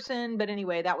that person. But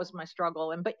anyway, that was my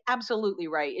struggle. But absolutely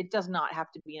right. It does not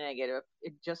have to be negative.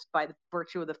 It just by the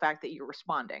virtue of the fact that you're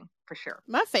responding, for sure.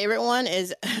 My favorite one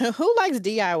is who likes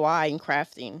DIY and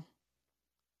crafting?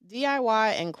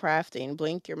 DIY and crafting.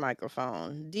 Blink your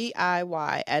microphone.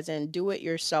 DIY, as in do it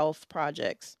yourself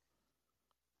projects.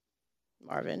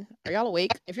 Marvin, are y'all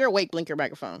awake? If you're awake, blink your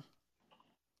microphone.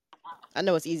 I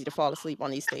know it's easy to fall asleep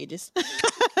on these stages.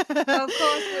 Of course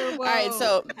we will. All right,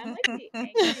 so I like the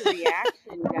angry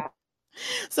reaction, guys.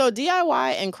 so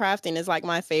DIY and crafting is like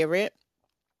my favorite.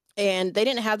 And they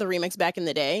didn't have the remix back in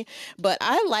the day, but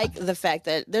I like the fact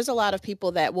that there's a lot of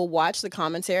people that will watch the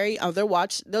commentary.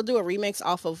 They'll do a remix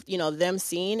off of, them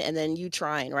seeing and then you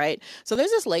trying, right? So there's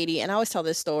this lady, and I always tell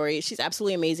this story. She's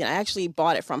absolutely amazing. I actually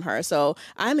bought it from her. So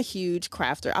I'm a huge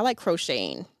crafter. I like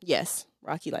crocheting. Yes,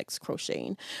 Rocky likes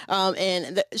crocheting.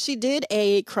 She did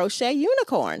a crochet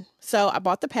unicorn. So I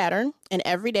bought the pattern, and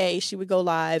every day she would go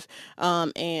live,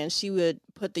 and she would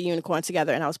put the unicorn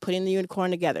together, and I was putting the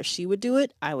unicorn together. She would do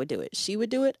it, I would do it. She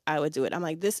would do it, I would do it. I'm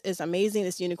like, this is amazing.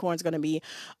 This unicorn's going to be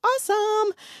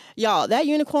awesome. Y'all, that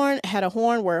unicorn had a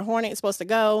horn where a horn ain't supposed to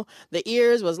go. The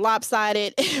ears was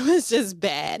lopsided. It was just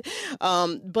bad.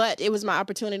 But it was my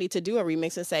opportunity to do a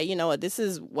remix and say, you know what, this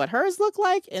is what hers look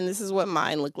like, and this is what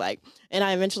mine look like. And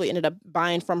I eventually ended up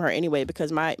buying from her anyway,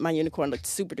 because my unicorn looked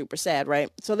super duper sad, right?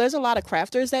 So there's a lot of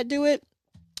crafters that do it.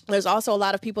 There's also a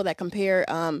lot of people that compare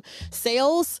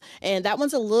sales, and that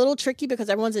one's a little tricky because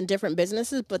everyone's in different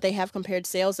businesses, but they have compared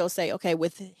sales. They'll say, okay,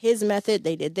 with his method,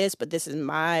 they did this, but this is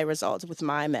my results with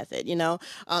my method,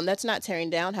 That's not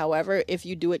tearing down. However, if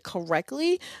you do it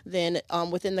correctly, then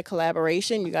within the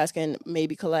collaboration, you guys can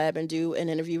maybe collab and do an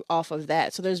interview off of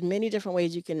that. So there's many different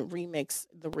ways you can remix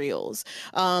the reels.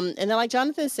 And then like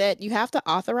Jonathan said, you have to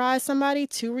authorize somebody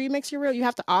to remix your reel. You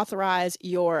have to authorize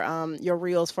your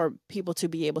reels for people to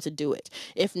be able to do it.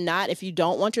 If not, if you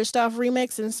don't want your stuff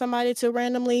remixed and somebody to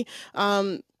randomly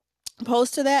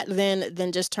post to that,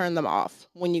 then just turn them off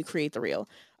when you create the reel.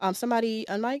 Somebody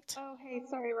unmiked? Oh, hey,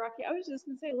 sorry, Rocky. I was just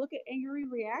gonna say, look at Angry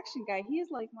Reaction Guy. He is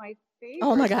like my favorite.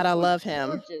 Oh my God, I He's love him.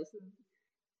 gorgeous.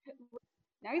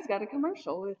 Now he's got a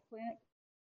commercial with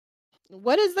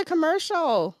What is the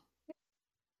commercial?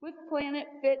 Planet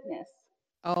Fitness.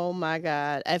 Oh my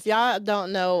God. If y'all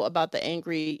don't know about the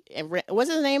angry,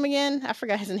 what's his name again? I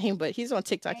forgot his name, but he's on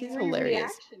TikTok. He's Angry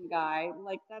hilarious. Reaction Guy,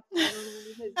 like that's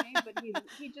literally his name. But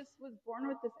he just was born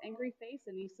with this angry face,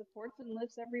 and he supports and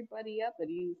lifts everybody up,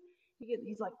 and he's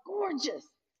like gorgeous.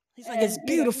 He's like, it's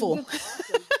beautiful. He's just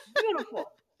awesome. Beautiful.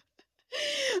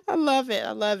 I love it.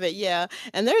 I love it. Yeah.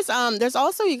 And there's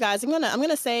also, you guys, I'm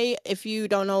gonna say, if you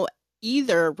don't know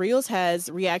either, Reels has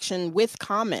reaction with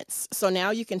comments. So now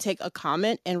you can take a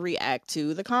comment and react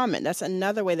to the comment. That's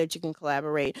another way that you can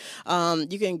collaborate.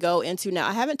 You can go into, now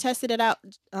I haven't tested it out.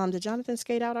 Did Jonathan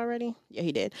skate out already? Yeah,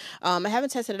 he did. I haven't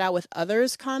tested it out with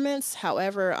others' comments.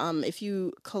 However, if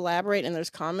you collaborate and there's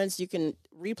comments, you can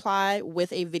reply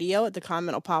with a video. The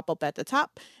comment will pop up at the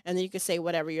top, and then you can say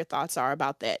whatever your thoughts are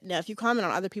about that. Now, if you comment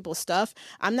on other people's stuff,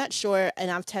 I'm not sure,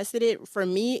 and I've tested it. For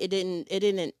me, it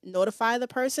didn't notify the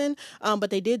person,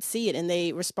 but they did see it and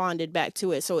they responded back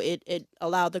to it. So it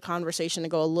allowed the conversation to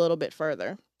go a little bit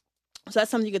further. So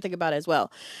that's something you can think about as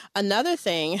well. Another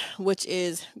thing, which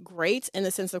is great in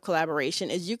the sense of collaboration,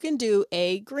 is you can do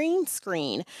a green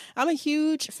screen. I'm a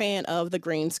huge fan of the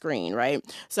green screen, right?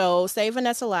 So say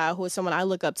Vanessa Lau, who is someone I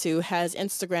look up to, has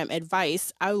Instagram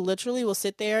advice. I literally will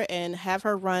sit there and have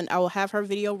her run. I will have her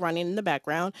video running in the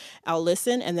background. I'll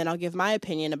listen, and then I'll give my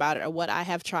opinion about it, or what I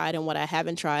have tried and what I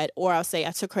haven't tried. Or I'll say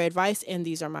I took her advice and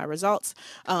these are my results.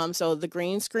 So the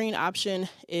green screen option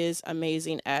is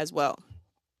amazing as well.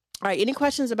 All right, any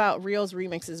questions about Reels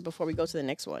remixes before we go to the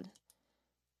next one?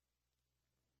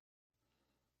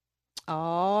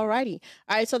 All righty.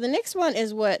 All right, so the next one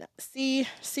is what C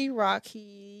Rock,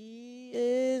 he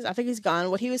I think he's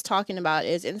gone. What he was talking about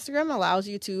is Instagram allows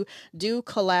you to do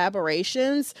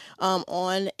collaborations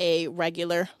on a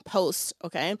regular post.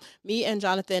 Okay, me and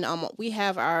Jonathan, we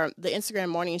have the Instagram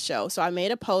morning show. So I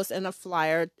made a post and a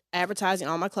flyer advertising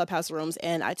all my Clubhouse rooms,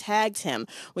 and I tagged him.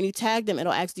 When you tag them,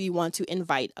 it'll ask, do you want to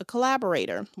invite a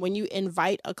collaborator? When you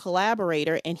invite a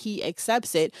collaborator and he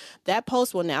accepts it, that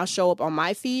post will now show up on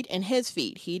my feed and his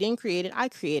feed. He didn't create it, I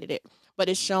created it, but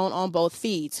it's shown on both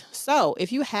feeds. So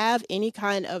if you have any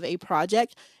kind of a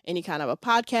project, any kind of a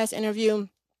podcast interview,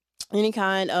 any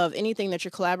kind of anything that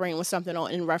you're collaborating with something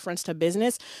on in reference to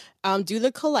business, do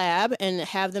the collab and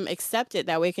have them accept it.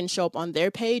 That way it can show up on their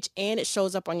page and it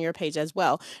shows up on your page as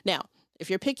well. Now, if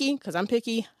you're picky, because I'm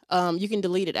picky, you can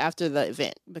delete it after the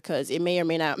event because it may or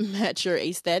may not match your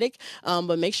aesthetic,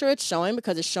 but make sure it's showing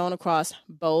because it's shown across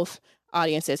both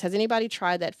audiences. Has anybody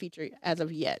tried that feature as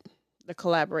of yet, the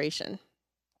collaboration?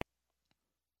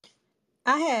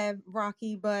 I have,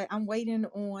 Rocky, but I'm waiting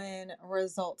on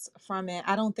results from it.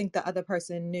 I don't think the other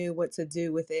person knew what to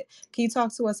do with it. Can you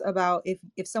talk to us about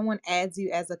if someone adds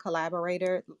you as a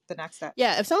collaborator, the next step?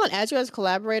 Yeah, if someone adds you as a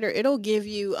collaborator, it'll give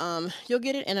you, you'll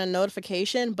get it in a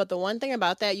notification. But the one thing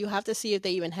about that, you have to see if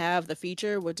they even have the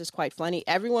feature, which is quite funny.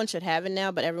 Everyone should have it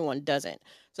now, but everyone doesn't.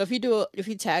 So if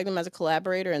you tag them as a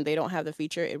collaborator and they don't have the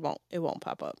feature, it won't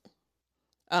pop up.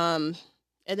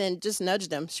 And then just nudge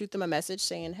them, shoot them a message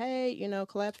saying, hey,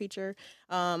 collab feature,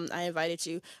 I invited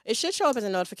you. It should show up as a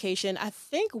notification. I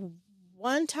think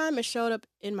one time it showed up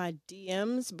in my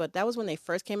DMs, but that was when they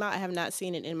first came out. I have not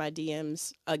seen it in my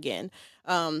DMs again,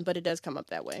 but it does come up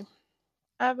that way.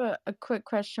 I have a quick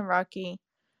question, Rocky.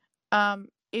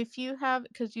 If you have,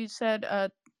 because you said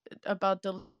about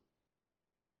the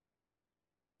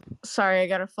sorry, I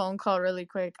got a phone call really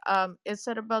quick. It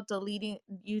said about deleting,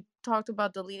 you talked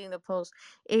about deleting the post.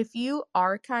 If you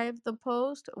archive the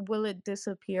post, will it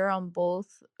disappear on both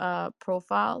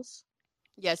profiles?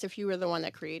 Yes, if you were the one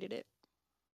that created it.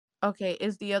 Okay,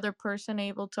 is the other person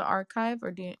able to archive,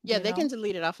 or do you Yeah, do they you can know?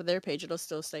 delete it off of their page. It'll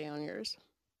still stay on yours.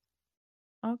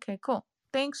 Okay, cool.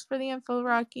 Thanks for the info,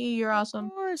 Rocky. You're awesome.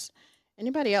 Of course.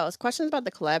 Anybody else? Questions about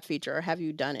the collab feature, or have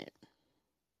you done it?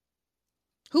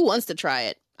 Who wants to try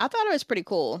it? I thought it was pretty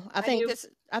cool. I think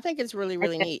it's really,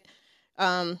 really neat.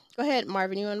 Go ahead,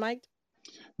 Marvin, you and Mike.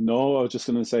 No, I was just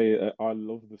going to say I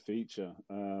love the feature.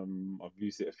 I've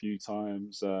used it a few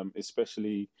times,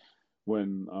 especially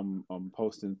when I'm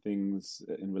posting things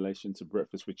in relation to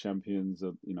Breakfast with Champions.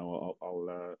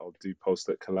 I'll do posts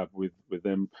that collab with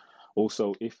them.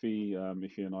 Also, Iffy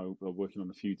and I are working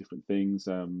on a few different things,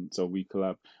 so we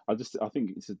collab. I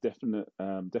think it's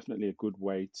definitely a good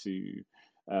way to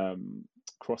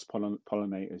cross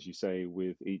pollinate, as you say,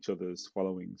 with each other's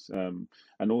followings,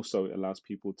 and also it allows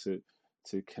people to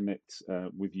connect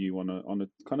with you on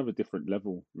a kind of a different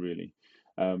level, really,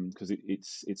 because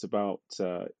it's about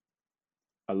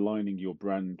aligning your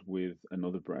brand with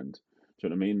another brand. Do you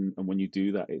know what I mean? And when you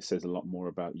do that, it says a lot more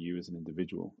about you as an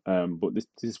individual. But this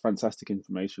is fantastic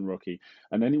information, Rocky.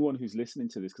 And anyone who's listening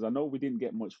to this, because I know we didn't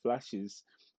get much flashes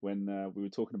when we were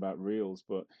talking about reels,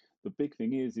 but the big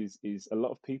thing is a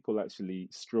lot of people actually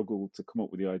struggle to come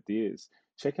up with the ideas.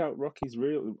 Check out Rocky's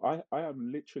reel. I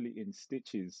am literally in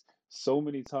stitches so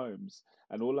many times,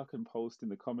 and all I can post in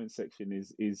the comment section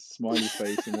is smiley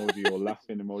face emoji or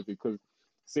laughing emoji, because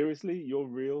seriously, your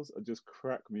reels are just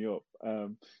crack me up.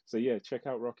 So yeah, check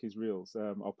out Rocky's reels.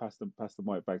 I'll pass the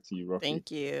mic back to you, Rocky.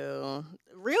 Thank you.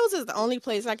 Reels is the only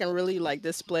place I can really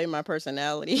display my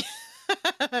personality.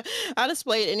 I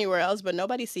display it anywhere else, but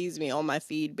nobody sees me on my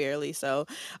feed barely. So,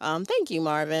 thank you,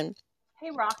 Marvin.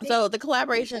 Hey, Rocky. So the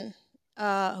collaboration.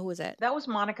 Who was that? That was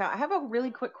Monica. I have a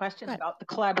really quick question about the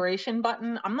collaboration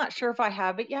button. I'm not sure if I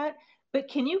have it yet, but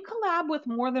can you collab with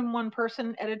more than one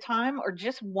person at a time, or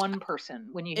just one person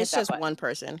when you hit It's that just button? one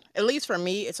person. At least for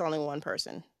me, it's only one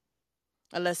person,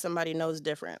 unless somebody knows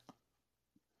different.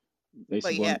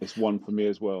 It's one for me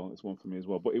as well. It's one for me as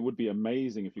well. But it would be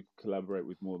amazing if you could collaborate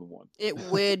with more than one. It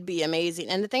would be amazing.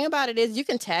 And the thing about it is you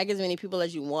can tag as many people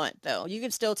as you want, though. You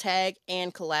can still tag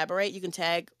and collaborate. You can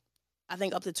tag, I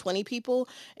think, up to 20 people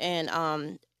and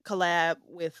collab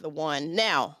with the one.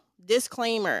 Now,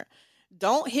 disclaimer,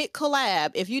 don't hit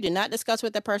collab if you did not discuss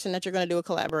with the person that you're going to do a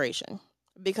collaboration.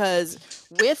 Because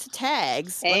with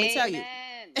tags, let me tell you.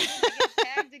 I get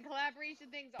tagged in collaboration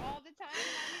things all the time, and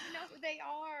I don't even know who they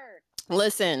are.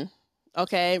 Listen,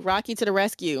 okay, Rocky to the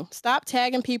rescue. Stop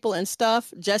tagging people and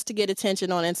stuff just to get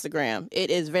attention on Instagram. It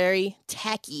is very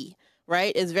tacky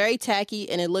right? It's very tacky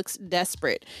and it looks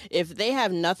desperate. If they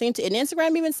have nothing to, and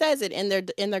Instagram even says it in their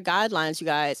guidelines, you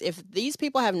guys. If these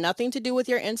people have nothing to do with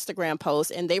your Instagram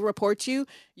post and they report you,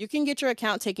 you can get your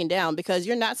account taken down because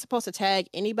you're not supposed to tag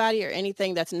anybody or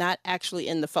anything that's not actually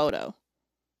in the photo.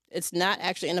 It's not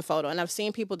actually in the photo. And I've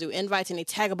seen people do invites and they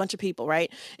tag a bunch of people,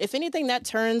 right? If anything, that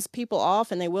turns people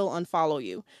off and they will unfollow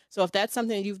you. So if that's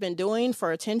something you've been doing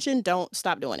for attention, don't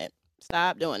stop doing it.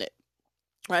 Stop doing it,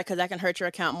 right? Because that can hurt your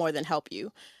account more than help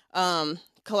you.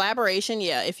 Collaboration,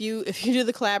 yeah. If you do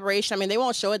the collaboration, I mean, they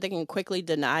won't show it. They can quickly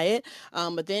deny it,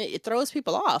 but then it throws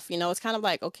people off. You know, it's kind of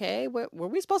like, okay, were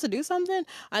we supposed to do something?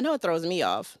 I know it throws me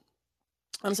off.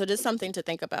 So just something to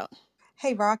think about.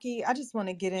 Hey, Rocky, I just want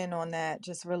to get in on that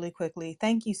just really quickly.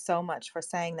 Thank you so much for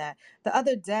saying that. The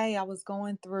other day, I was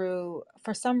going through,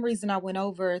 for some reason, I went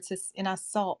over and I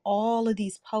saw all of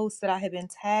these posts that I had been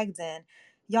tagged in.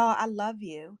 Y'all, I love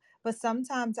you. But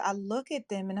sometimes I look at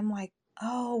them and I'm like,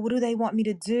 oh, what do they want me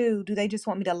to do? Do they just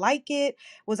want me to like it?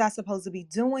 Was I supposed to be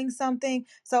doing something?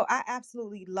 So I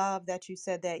absolutely love that you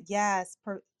said that. Yes,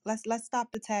 let's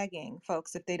stop the tagging,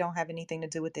 folks, if they don't have anything to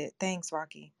do with it. Thanks,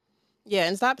 Rocky. Yeah,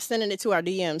 and stop sending it to our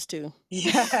DMs too.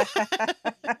 Yeah.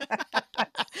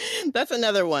 That's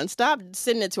another one. Stop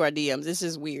sending it to our DMs. It's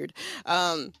just weird.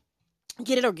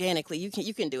 Get it organically.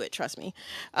 You can do it. Trust me.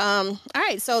 All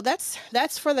right. So that's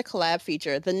for the collab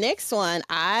feature. The next one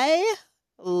I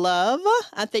love.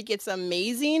 I think it's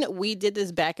amazing. We did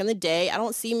this back in the day. I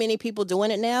don't see many people doing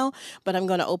it now, but I'm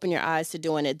going to open your eyes to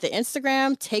doing it. The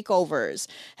Instagram takeovers.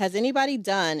 Has anybody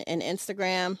done an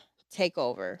Instagram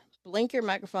takeover? Blink your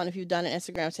microphone if you've done an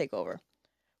Instagram takeover.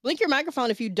 Blink your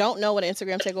microphone if you don't know what an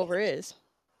Instagram takeover is.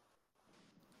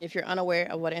 If you're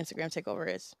unaware of what an Instagram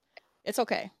takeover is. It's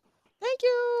okay. Thank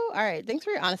you. All right. Thanks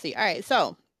for your honesty. All right.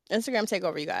 So, Instagram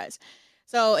takeover, you guys.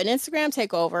 So, an Instagram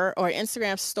takeover or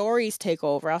Instagram stories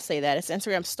takeover, I'll say that. It's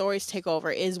Instagram stories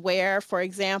takeover is where, for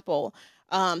example,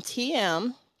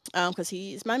 TM, because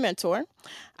he's my mentor,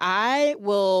 I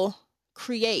will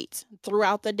create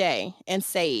throughout the day and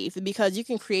save, because you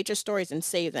can create your stories and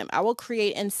save them. I will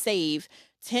create and save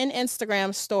 10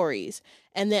 Instagram stories,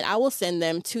 and then I will send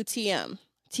them to TM.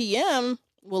 TM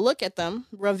will look at them,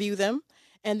 review them,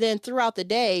 and then throughout the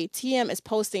day, TM is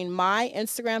posting my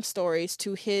Instagram stories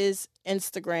to his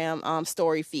Instagram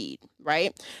story feed,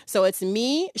 right? So it's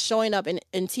me showing up in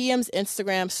TM's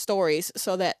Instagram stories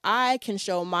so that I can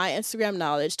show my Instagram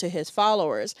knowledge to his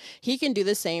followers. He can do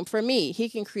the same for me. He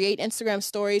can create Instagram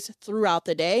stories throughout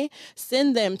the day,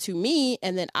 send them to me,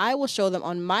 and then I will show them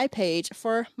on my page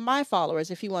for my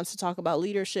followers if he wants to talk about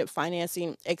leadership,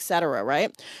 financing, etc.,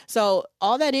 right? So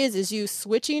all that is you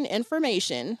switching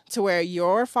information to where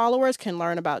your followers can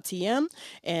learn about TM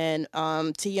and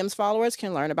TM's followers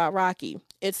can learn about Rocky.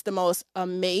 It's the most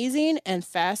amazing and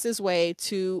fastest way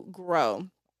to grow.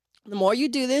 The more you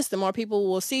do this, the more people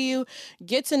will see you,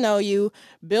 get to know you,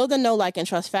 build a know, like, and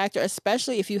trust factor,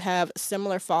 especially if you have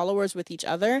similar followers with each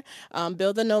other.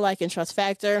 Build a know, like, and trust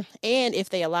factor. And if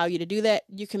they allow you to do that,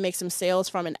 you can make some sales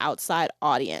from an outside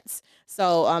audience.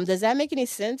 So does that make any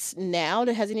sense now?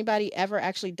 Has anybody ever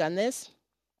actually done this?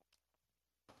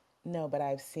 No, but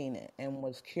I've seen it and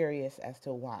was curious as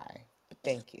to why. But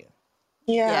thank you.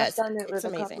 Yeah, Yes, I've done it it's with a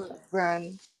amazing. couple of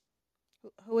brands.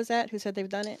 Who was that? Who said they've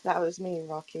done it? That was me,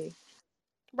 Rocky.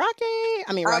 Rocky.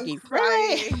 I mean, I'm Rocky. Ray.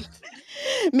 crying.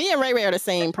 Me and Ray Ray are the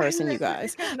same person, you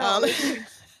guys. No,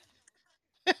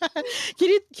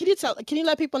 Can you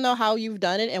let people know how you've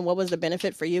done it and what was the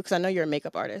benefit for you? Because I know you're a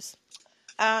makeup artist.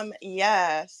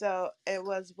 yeah. So it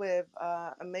was with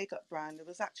a makeup brand. It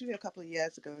was actually a couple of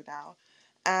years ago now,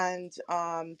 and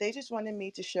they just wanted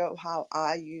me to show how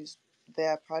I use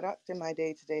their product in my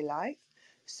day-to-day life.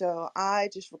 So I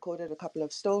just recorded a couple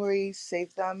of stories,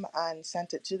 saved them, and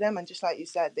sent it to them. And just like you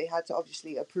said, they had to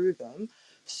obviously approve them.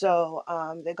 So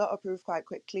they got approved quite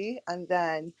quickly, and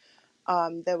then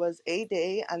there was a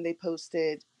day, and they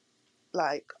posted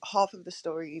like half of the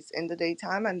stories in the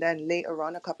daytime, and then later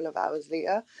on, a couple of hours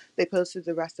later, they posted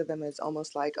the rest of them as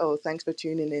almost like, oh, thanks for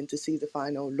tuning in to see the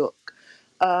final look.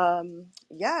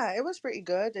 Yeah, it was pretty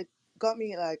good. It got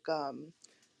me like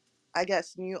I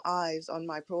guess new eyes on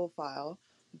my profile.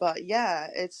 But yeah,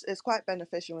 it's quite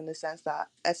beneficial in the sense that,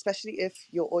 especially if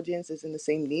your audience is in the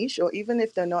same niche, or even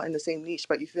if they're not in the same niche,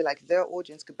 but you feel like their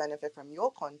audience could benefit from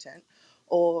your content,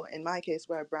 or in my case,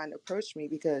 where a brand approached me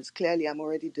because clearly I'm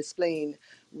already displaying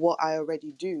what I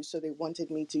already do, so they wanted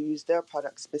me to use their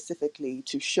product specifically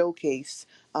to showcase,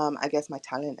 I guess, my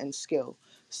talent and skill.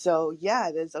 So yeah,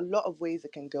 there's a lot of ways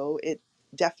it can go. It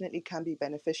definitely can be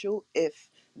beneficial if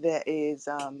there is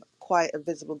quite a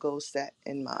visible goal set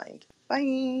in mind.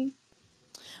 Bye.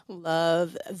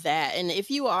 Love that. And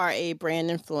if you are a brand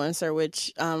influencer,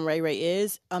 which Ray Ray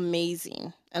is,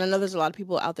 amazing. And I know there's a lot of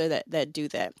people out there that do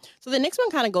that. So the next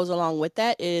one kind of goes along with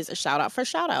that is a shout out for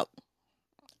shout out.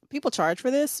 People charge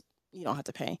for this. You don't have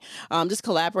to pay. Just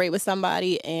collaborate with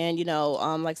somebody, and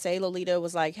like say Lolita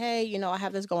was like, "Hey, I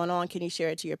have this going on. Can you share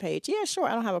it to your page?" Yeah, sure.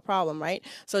 I don't have a problem, right?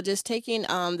 So just taking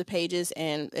the pages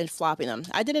and flopping them.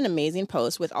 I did an amazing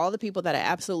post with all the people that I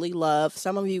absolutely love.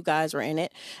 Some of you guys were in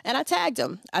it, and I tagged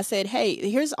them. I said, "Hey,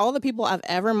 here's all the people I've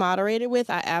ever moderated with.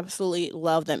 I absolutely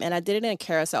love them," and I did it in a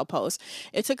carousel post.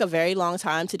 It took a very long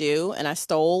time to do, and I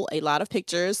stole a lot of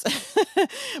pictures.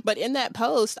 But in that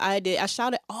post, I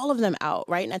shouted all of them out,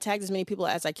 right? And I tagged as many people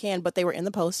as I can, but they were in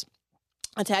the post.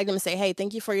 I tagged them and say, "Hey,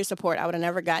 thank you for your support. I would have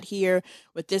never got here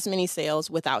with this many sales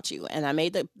without you." And I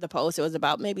made the post. It was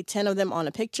about maybe 10 of them on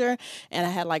a picture, and I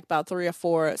had like about 3 or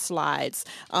 4 slides.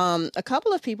 A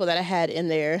couple of people that I had in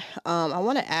there, I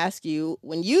want to ask you,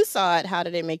 when you saw it, how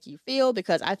did it make you feel?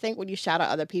 Because I think when you shout out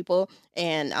other people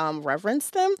and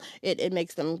reverence them, it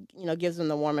makes them, gives them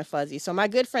the warm and fuzzy. So my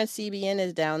good friend CBN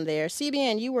is down there.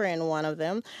 CBN, you were in one of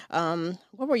them.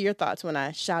 What were your thoughts when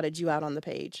I shouted you out on the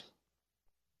page?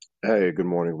 Hey, good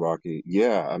morning, Rocky.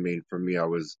 Yeah, I mean, for me, I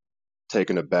was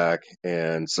taken aback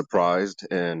and surprised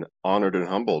and honored and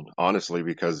humbled, honestly,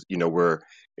 because, we're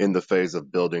in the phase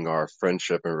of building our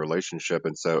friendship and relationship.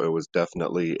 And so it was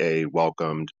definitely a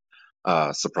welcomed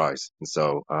surprise. And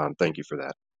so thank you for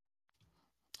that.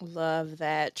 Love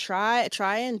that. Try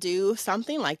and do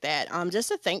something like that. Just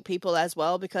to thank people as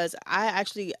well, because I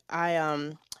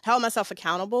held myself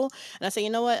accountable, and I say, you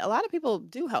know what? A lot of people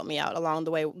do help me out along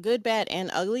the way, good, bad,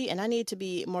 and ugly, and I need to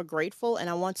be more grateful,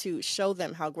 and I want to show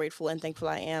them how grateful and thankful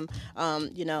I am,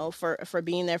 for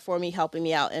being there for me, helping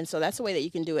me out. And so that's the way that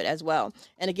you can do it as well.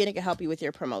 And again, it can help you with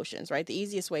your promotions, right? The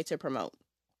easiest way to promote.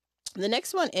 The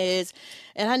next one is,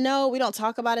 and I know we don't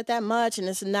talk about it that much and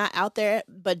it's not out there,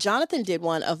 but Jonathan did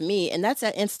one of me, and that's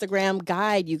an Instagram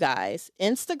guide, you guys.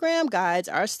 Instagram guides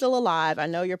are still alive. I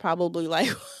know you're probably like,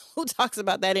 who talks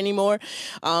about that anymore?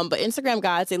 But Instagram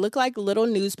guides, they look like little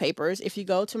newspapers. If you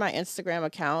go to my Instagram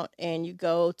account and you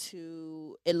go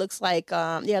to, it looks like,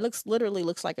 literally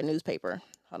looks like a newspaper.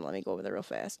 Hold on, let me go over there real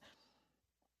fast.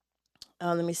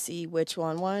 Let me see which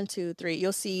one. 1, 2, 3.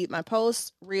 You'll see my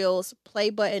posts, reels, play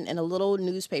button, and a little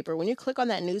newspaper. When you click on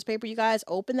that newspaper, you guys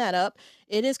open that up.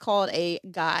 It is called a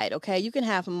guide. Okay. You can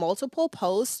have multiple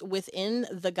posts within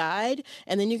the guide,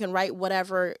 and then you can write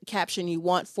whatever caption you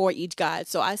want for each guide.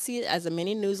 So I see it as a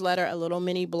mini newsletter, a little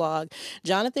mini blog.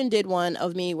 Jonathan did one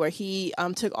of me where he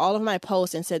took all of my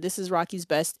posts and said, "This is Rocky's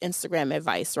best Instagram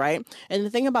advice," right? And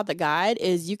the thing about the guide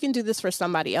is you can do this for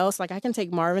somebody else. Like I can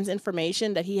take Marvin's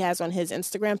information that he has on his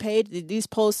Instagram page. These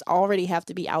posts already have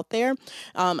to be out there.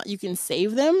 You can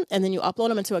save them and then you upload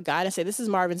them into a guide and say, "This is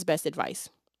Marvin's best advice."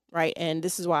 Right. And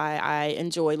this is why I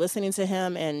enjoy listening to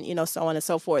him, and, so on and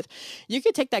so forth. You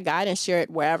could take that guide and share it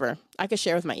wherever. I can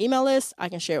share it with my email list. I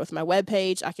can share it with my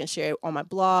webpage. I can share it on my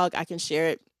blog. I can share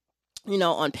it,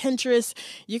 on Pinterest.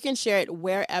 You can share it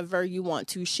wherever you want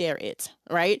to share it,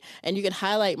 right? And you can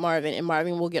highlight Marvin, and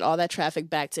Marvin will get all that traffic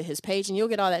back to his page, and you'll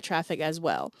get all that traffic as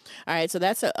well. All right, so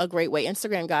that's a great way.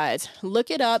 Instagram guides,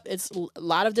 look it up. It's a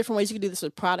lot of different ways you can do this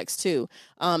with products too.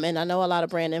 And I know a lot of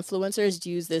brand influencers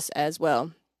use this as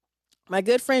well. My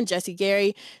good friend Jessie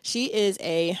Gary, she is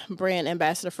a brand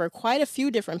ambassador for quite a few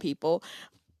different people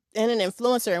and an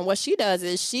influencer. And what she does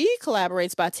is she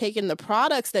collaborates by taking the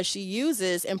products that she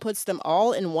uses and puts them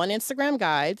all in one Instagram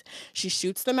guide. She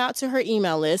shoots them out to her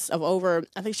email list of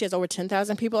I think she has over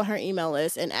 10,000 people on her email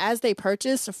list. And as they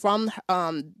purchase from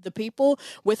the people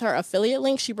with her affiliate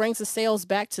link, she brings the sales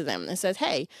back to them and says,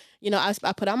 "Hey,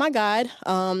 I put out my guide.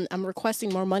 I'm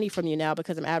requesting more money from you now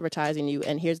because I'm advertising you.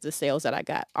 And here's the sales that I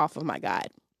got off of my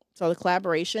guide." So the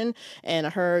collaboration and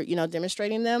her,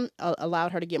 demonstrating them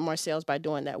allowed her to get more sales by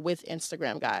doing that with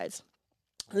Instagram guides.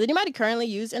 Does anybody currently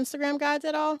use Instagram guides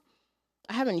at all?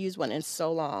 I haven't used one in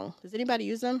so long. Does anybody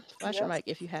use them? Flash your mic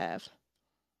if you have.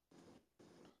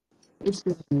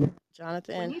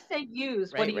 Jonathan. When you say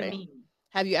use, what do you mean?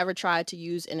 Have you ever tried to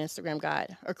use an Instagram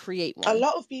guide or create one? A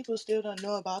lot of people still don't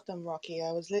know about them, Rocky.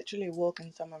 I was literally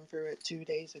walking someone through it 2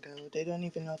 days ago. They don't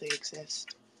even know they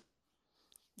exist.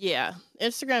 Yeah,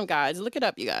 Instagram guides. Look it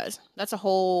up, you guys. That's a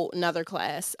whole nother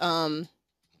class.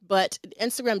 But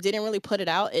Instagram didn't really put it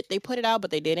out. They put it out, but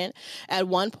they didn't. At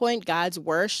one point, guides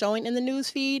were showing in the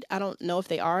news feed. I don't know if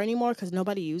they are anymore because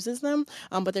nobody uses them,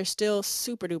 but they're still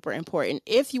super duper important.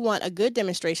 If you want a good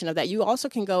demonstration of that, you also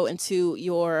can go into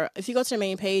if you go to the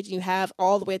main page, you have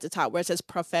all the way at the top where it says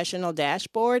professional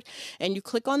dashboard, and you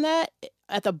click on that.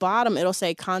 at the bottom, it'll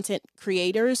say content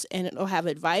creators and it'll have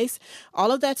advice.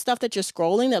 All of that stuff that you're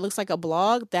scrolling that looks like a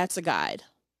blog, that's a guide.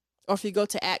 Or if you go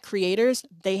to @creators,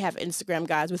 they have Instagram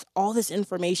guides with all this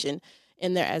information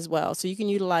in there as well. So you can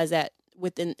utilize that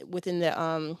within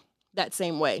the that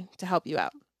same way to help you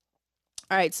out.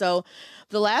 All right, so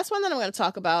the last one that I'm going to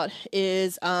talk about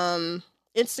is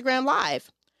Instagram Live.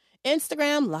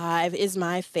 Instagram Live is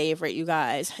my favorite, you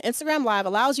guys. Instagram Live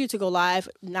allows you to go live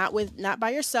not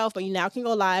by yourself, but you now can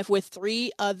go live with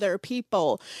 3 other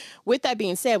people. With that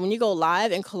being said, when you go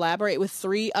live and collaborate with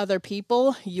 3 other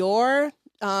people, your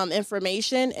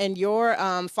information and your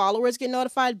followers get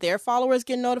notified, their followers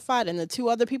get notified, and the 2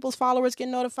 other people's followers get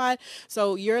notified.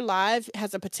 So your live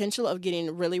has a potential of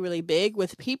getting really, really big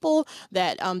with people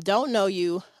that don't know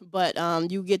you, but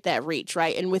you get that reach,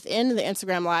 right? And within the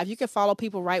Instagram Live, you can follow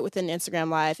people right within the Instagram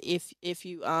Live if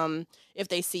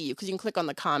they see you, because you can click on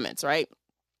the comments, right?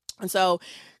 And so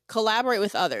collaborate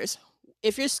with others.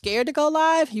 If you're scared to go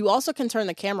live, you also can turn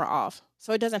the camera off.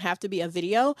 So it doesn't have to be a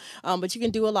video, but you can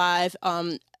do a live.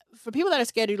 For people that are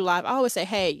scared to do live, I always say,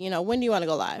 hey, when do you want to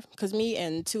go live? Because me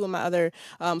and 2 of my other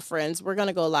friends, we're going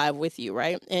to go live with you,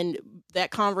 right? And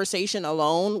that conversation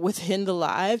alone within the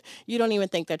live, you don't even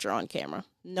think that you're on camera.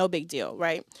 No big deal,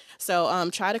 right? So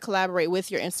try to collaborate with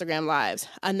your Instagram lives.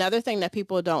 Another thing that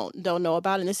people don't know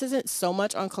about, and this isn't so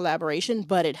much on collaboration,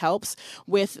 but it helps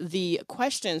with the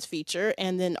questions feature,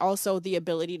 and then also the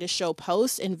ability to show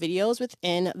posts and videos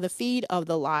within the feed of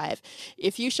the live.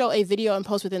 If you show a video and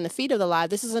post within the feed of the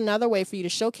live, this is another way for you to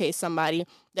showcase somebody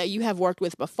that you have worked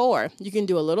with before. You can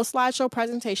do a little slideshow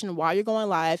presentation while you're going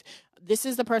live. This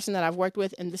is the person that I've worked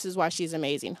with, and this is why she's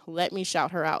amazing. Let me shout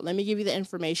her out. Let me give you the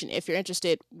information. If you're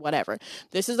interested, whatever.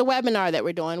 This is a webinar that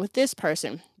we're doing with this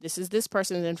person. This is this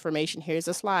person's information. Here's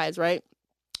the slides, right?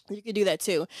 You can do that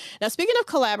too. Now, speaking of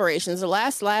collaborations, the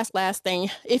last thing,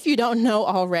 if you don't know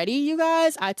already, you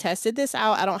guys, I tested this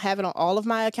out. I don't have it on all of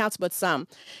my accounts, but some.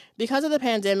 Because of the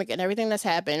pandemic and everything that's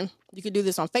happened, you can do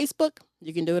this on Facebook.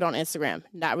 You can do it on Instagram.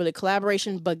 Not really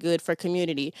collaboration, but good for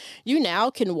community. You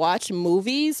now can watch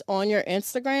movies on your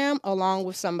Instagram along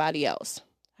with somebody else.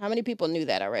 How many people knew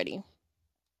that already?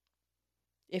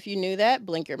 If you knew that,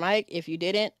 blink your mic. If you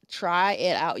didn't, try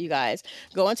it out, you guys.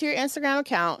 Go into your Instagram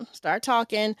account, start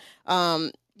talking,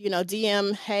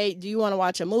 DM, hey, do you want to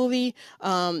watch a movie?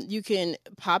 You can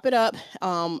pop it up.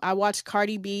 I watched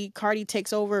Cardi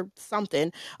Takes Over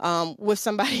something with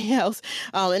somebody else.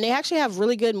 And they actually have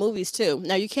really good movies too.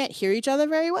 Now, you can't hear each other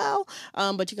very well,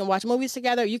 but you can watch movies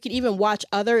together. You can even watch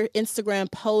other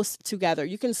Instagram posts together.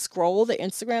 You can scroll the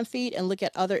Instagram feed and look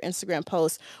at other Instagram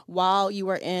posts while you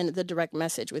are in the direct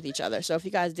message with each other. So if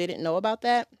you guys didn't know about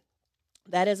that,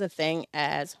 that is a thing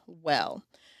as well.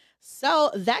 So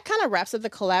that kind of wraps up the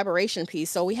collaboration piece.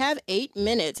 So we have 8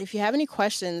 minutes. If you have any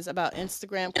questions about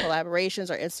Instagram collaborations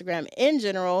or Instagram in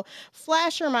general,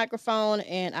 flash your microphone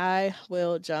and I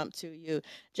will jump to you.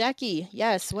 Jackie,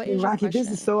 yes, what Hey, is your Rocky, this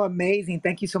question? is so amazing.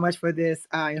 Thank you so much for this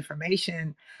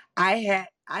information. I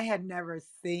had never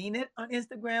seen it on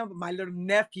Instagram, but my little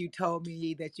nephew told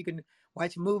me that you can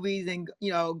watch movies and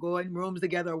go in rooms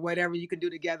together or whatever you can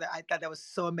do together. I thought that was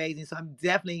so amazing. So I'm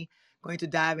definitely going to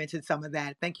dive into some of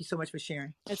that. Thank you so much for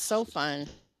sharing. It's so fun.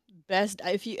 Best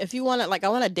if you want to, like, I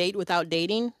want to date without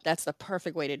dating, that's the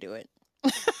perfect way to do it.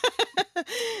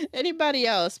 Anybody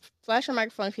else? Flash your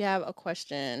microphone if you have a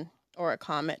question or a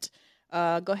comment.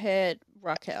 Go ahead,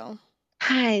 Raquel.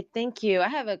 Hi, thank you. I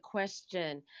have a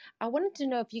question. I wanted to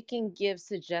know if you can give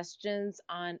suggestions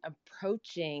on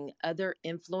approaching other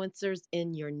influencers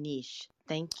in your niche.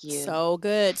 Thank you. So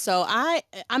good. So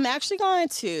I'm actually going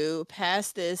to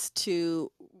pass this to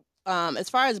as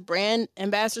far as brand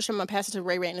ambassadorship, I'm gonna pass it to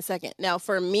Ray in a second. Now,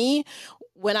 for me,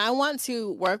 when I want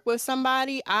to work with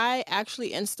somebody, I actually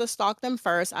Insta stalk them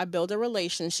first. I build a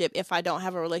relationship if I don't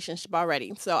have a relationship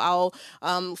already. So I'll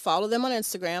follow them on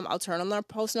Instagram. I'll turn on their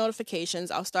post notifications.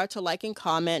 I'll start to like and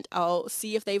comment. I'll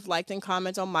see if they've liked and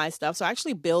comment on my stuff. So I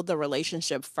actually build the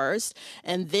relationship first,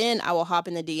 and then I will hop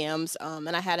in the DMs.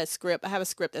 And I have a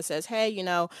script that says, hey,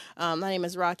 my name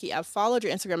is Rocky. I've followed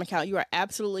your Instagram account. You are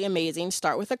absolutely amazing.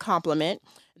 Start with a compliment.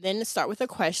 Then start with a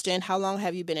question. How long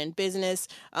have you been in business?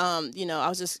 I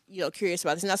was just, curious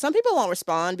about this. Now, some people won't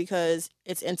respond because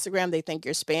it's Instagram. They think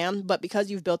you're spam. But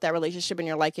because you've built that relationship and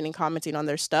you're liking and commenting on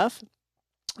their stuff,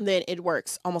 then it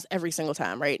works almost every single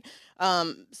time, right?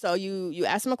 So you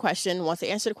ask them a question. Once they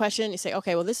answer the question, you say,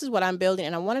 okay, well, this is what I'm building,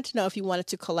 and I wanted to know if you wanted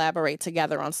to collaborate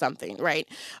together on something, right?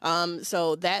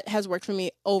 So that has worked for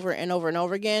me over and over and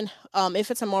over again. If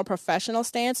it's a more professional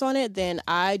stance on it, then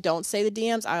I don't say the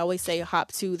DMs. I always say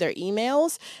hop to their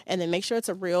emails and then make sure it's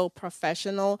a real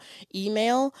professional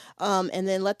email, and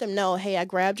then let them know, hey, I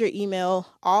grabbed your email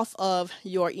off of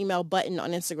your email button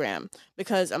on Instagram,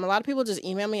 because a lot of people just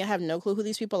email me. I have no clue who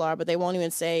these people are, but they won't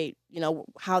even say,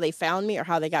 how they found me or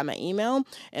how they got my email.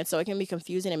 And so it can be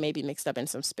confusing and maybe mixed up in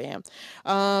some spam.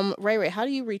 Ray, how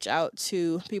do you reach out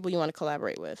to people you want to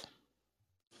collaborate with?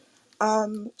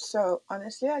 So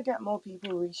honestly, I get more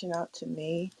people reaching out to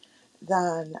me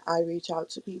than I reach out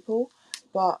to people.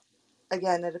 But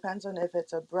again, it depends on if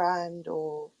it's a brand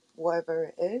or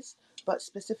whatever it is. But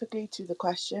specifically to the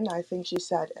question, I think she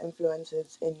said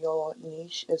influencers in your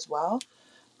niche as well.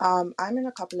 I'm in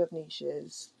a couple of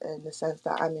niches in the sense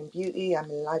that I'm in beauty, I'm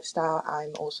in lifestyle,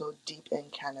 I'm also deep in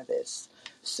cannabis.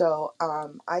 So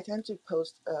I tend to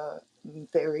post a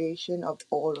variation of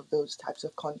all of those types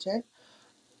of content.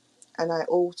 And I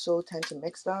also tend to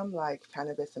mix them, like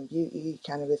cannabis and beauty,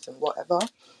 cannabis and whatever.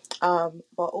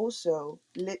 But also,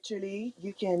 literally,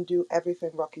 you can do everything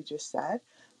Rocky just said,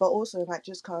 but also it might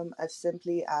just come as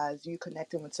simply as you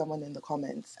connecting with someone in the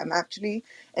comments. I'm actually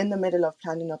in the middle of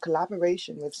planning a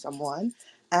collaboration with someone,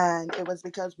 and it was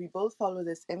because we both follow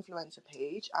this influencer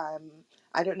page.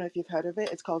 I don't know if you've heard of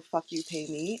it. It's called Fuck You Pay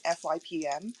Me,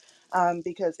 FYPM,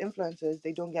 because influencers,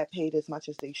 they don't get paid as much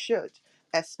as they should,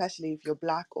 especially if you're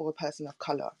black or a person of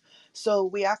color. So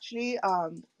we actually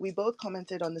we both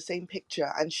commented on the same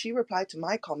picture, and she replied to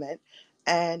my comment,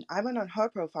 and I went on her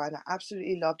profile and I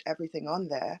absolutely loved everything on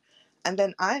there. And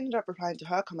then I ended up replying to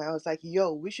her comment. I was like,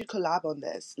 "Yo, we should collab on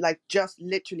this," like just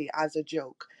literally as a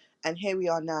joke. And here we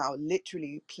are now,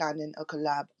 literally planning a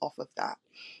collab off of that.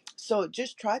 So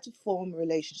just try to form a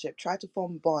relationship, try to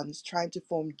form bonds, try to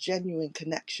form genuine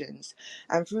connections.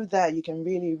 And through that, you can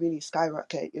really, really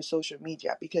skyrocket your social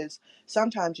media, because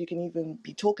sometimes you can even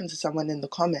be talking to someone in the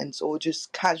comments or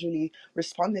just casually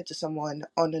responding to someone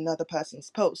on another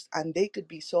person's post. And they could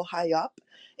be so high up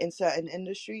in certain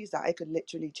industries that it could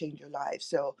literally change your life.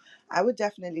 So I would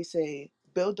definitely say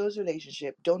build those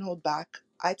relationships, don't hold back.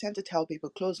 I tend to tell people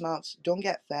close mouths don't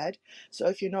get fed. So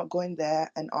if you're not going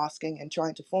there and asking and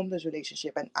trying to form those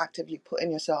relationships and actively putting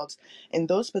yourselves in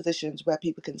those positions where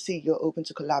people can see you're open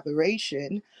to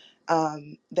collaboration,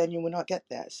 then you will not get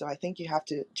there. So I think you have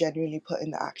to genuinely put in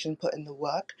the action, put in the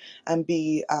work, and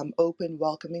be open,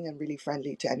 welcoming, and really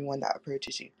friendly to anyone that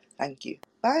approaches you. Thank you.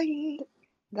 Bye.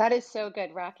 That is so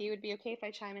good. Rocky, would it be okay if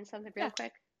I chime in something real Yeah.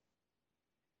 quick?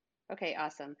 Okay,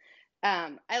 awesome.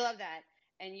 I love that.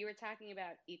 And you were talking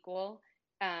about equal,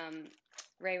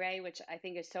 Ray, which I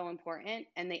think is so important.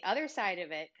 And the other side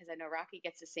of it, because I know Rocky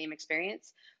gets the same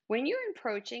experience, when you're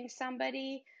approaching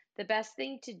somebody, the best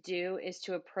thing to do is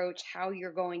to approach how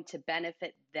you're going to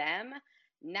benefit them,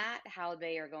 not how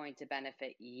they are going to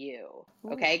benefit you.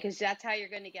 Okay, because that's how you're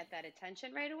going to get that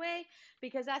attention right away,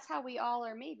 because that's how we all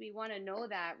are made. We want to know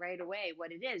that right away,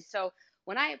 what it is. So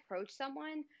when I approach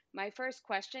someone, my first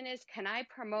question is, can I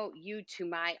promote you to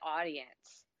my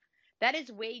audience? That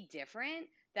is way different.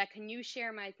 That can you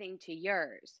share my thing to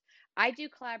yours? I do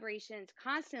collaborations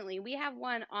constantly. We have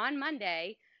one on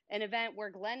Monday, an event where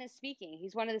Glenn is speaking.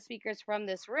 He's one of the speakers from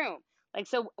this room. Like,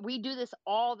 so we do this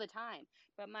all the time.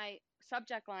 But my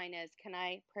subject line is, can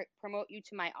I promote you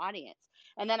to my audience?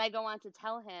 And then I go on to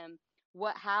tell him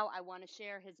how I want to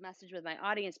share his message with my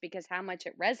audience, because how much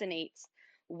it resonates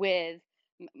with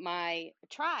my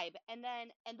tribe. And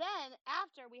then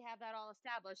after we have that all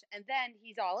established, and then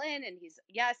he's all in and he's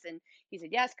yes, and he said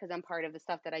yes because I'm part of the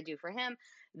stuff that I do for him.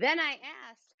 Then I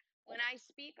asked, when I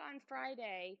speak on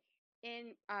Friday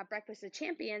in Breakfast of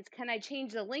Champions, can I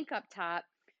change the link up top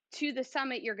to the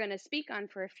summit you're going to speak on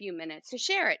for a few minutes to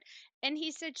share it? And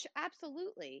he said,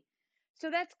 absolutely.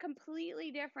 So that's completely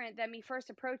different than me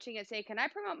first approaching and say, can I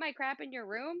promote my crap in your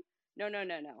room? No.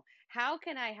 How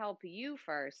can I help you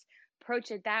first?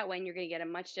 Approach it that way, and you're going to get a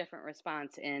much different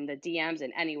response in the DMs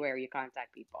and anywhere you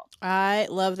contact people. I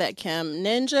love that, Kim.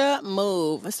 Ninja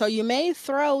move. So you may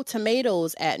throw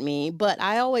tomatoes at me, but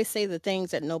I always say the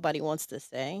things that nobody wants to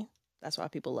say. That's why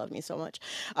people love me so much.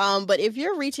 But if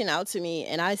you're reaching out to me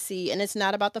and I see, and it's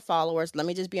not about the followers, let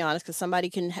me just be honest, because somebody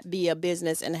can be a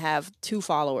business and have 2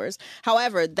 followers.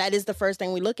 However, that is the first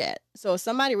thing we look at. So if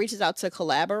somebody reaches out to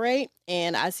collaborate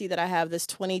and I see that I have this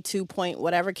 22 point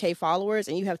whatever K followers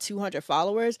and you have 200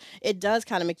 followers, it does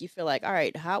kind of make you feel like, all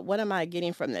right, what am I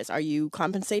getting from this? Are you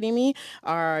compensating me?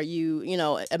 Are you,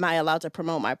 am I allowed to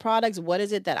promote my products? What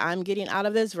is it that I'm getting out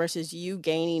of this versus you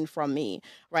gaining from me,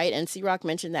 right? And C-Rock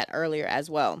mentioned that earlier as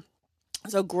well.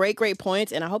 So great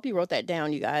points. And I hope you wrote that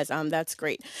down, you guys. That's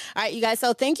great. All right, you guys.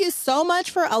 So thank you so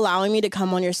much for allowing me to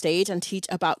come on your stage and teach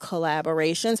about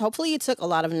collaborations. Hopefully you took a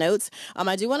lot of notes.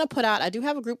 I do want to put out, I do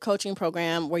have a group coaching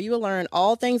program where you will learn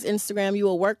all things Instagram. You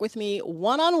will work with me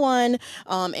one-on-one.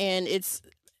 And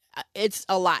it's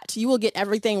a lot. You will get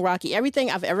everything, Rocky. Everything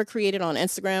I've ever created on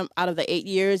Instagram out of the 8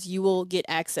 years, you will get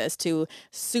access to,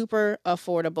 super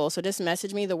affordable. So just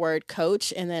message me the word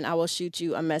coach and then I will shoot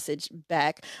you a message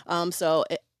back.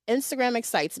 Instagram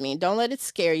excites me. Don't let it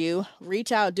scare you.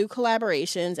 Reach out, do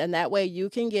collaborations, and that way you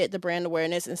can get the brand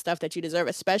awareness and stuff that you deserve,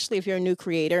 especially if you're a new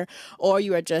creator or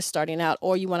you are just starting out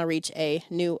or you want to reach a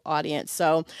new audience.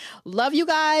 So love you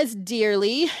guys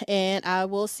dearly, and I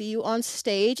will see you on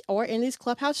stage or in these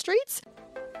Clubhouse streets.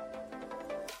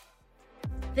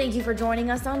 Thank you for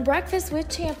joining us on Breakfast with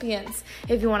Champions.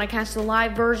 If you want to catch the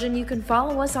live version, you can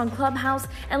follow us on Clubhouse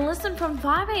and listen from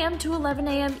 5 a.m. to 11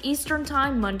 a.m. Eastern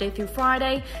Time, Monday through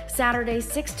Friday, Saturdays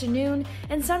 6 to noon,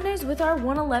 and Sundays with our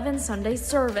 111 Sunday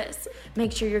service.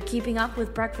 Make sure you're keeping up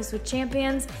with Breakfast with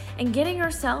Champions and getting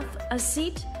yourself a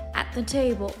seat at the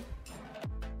table.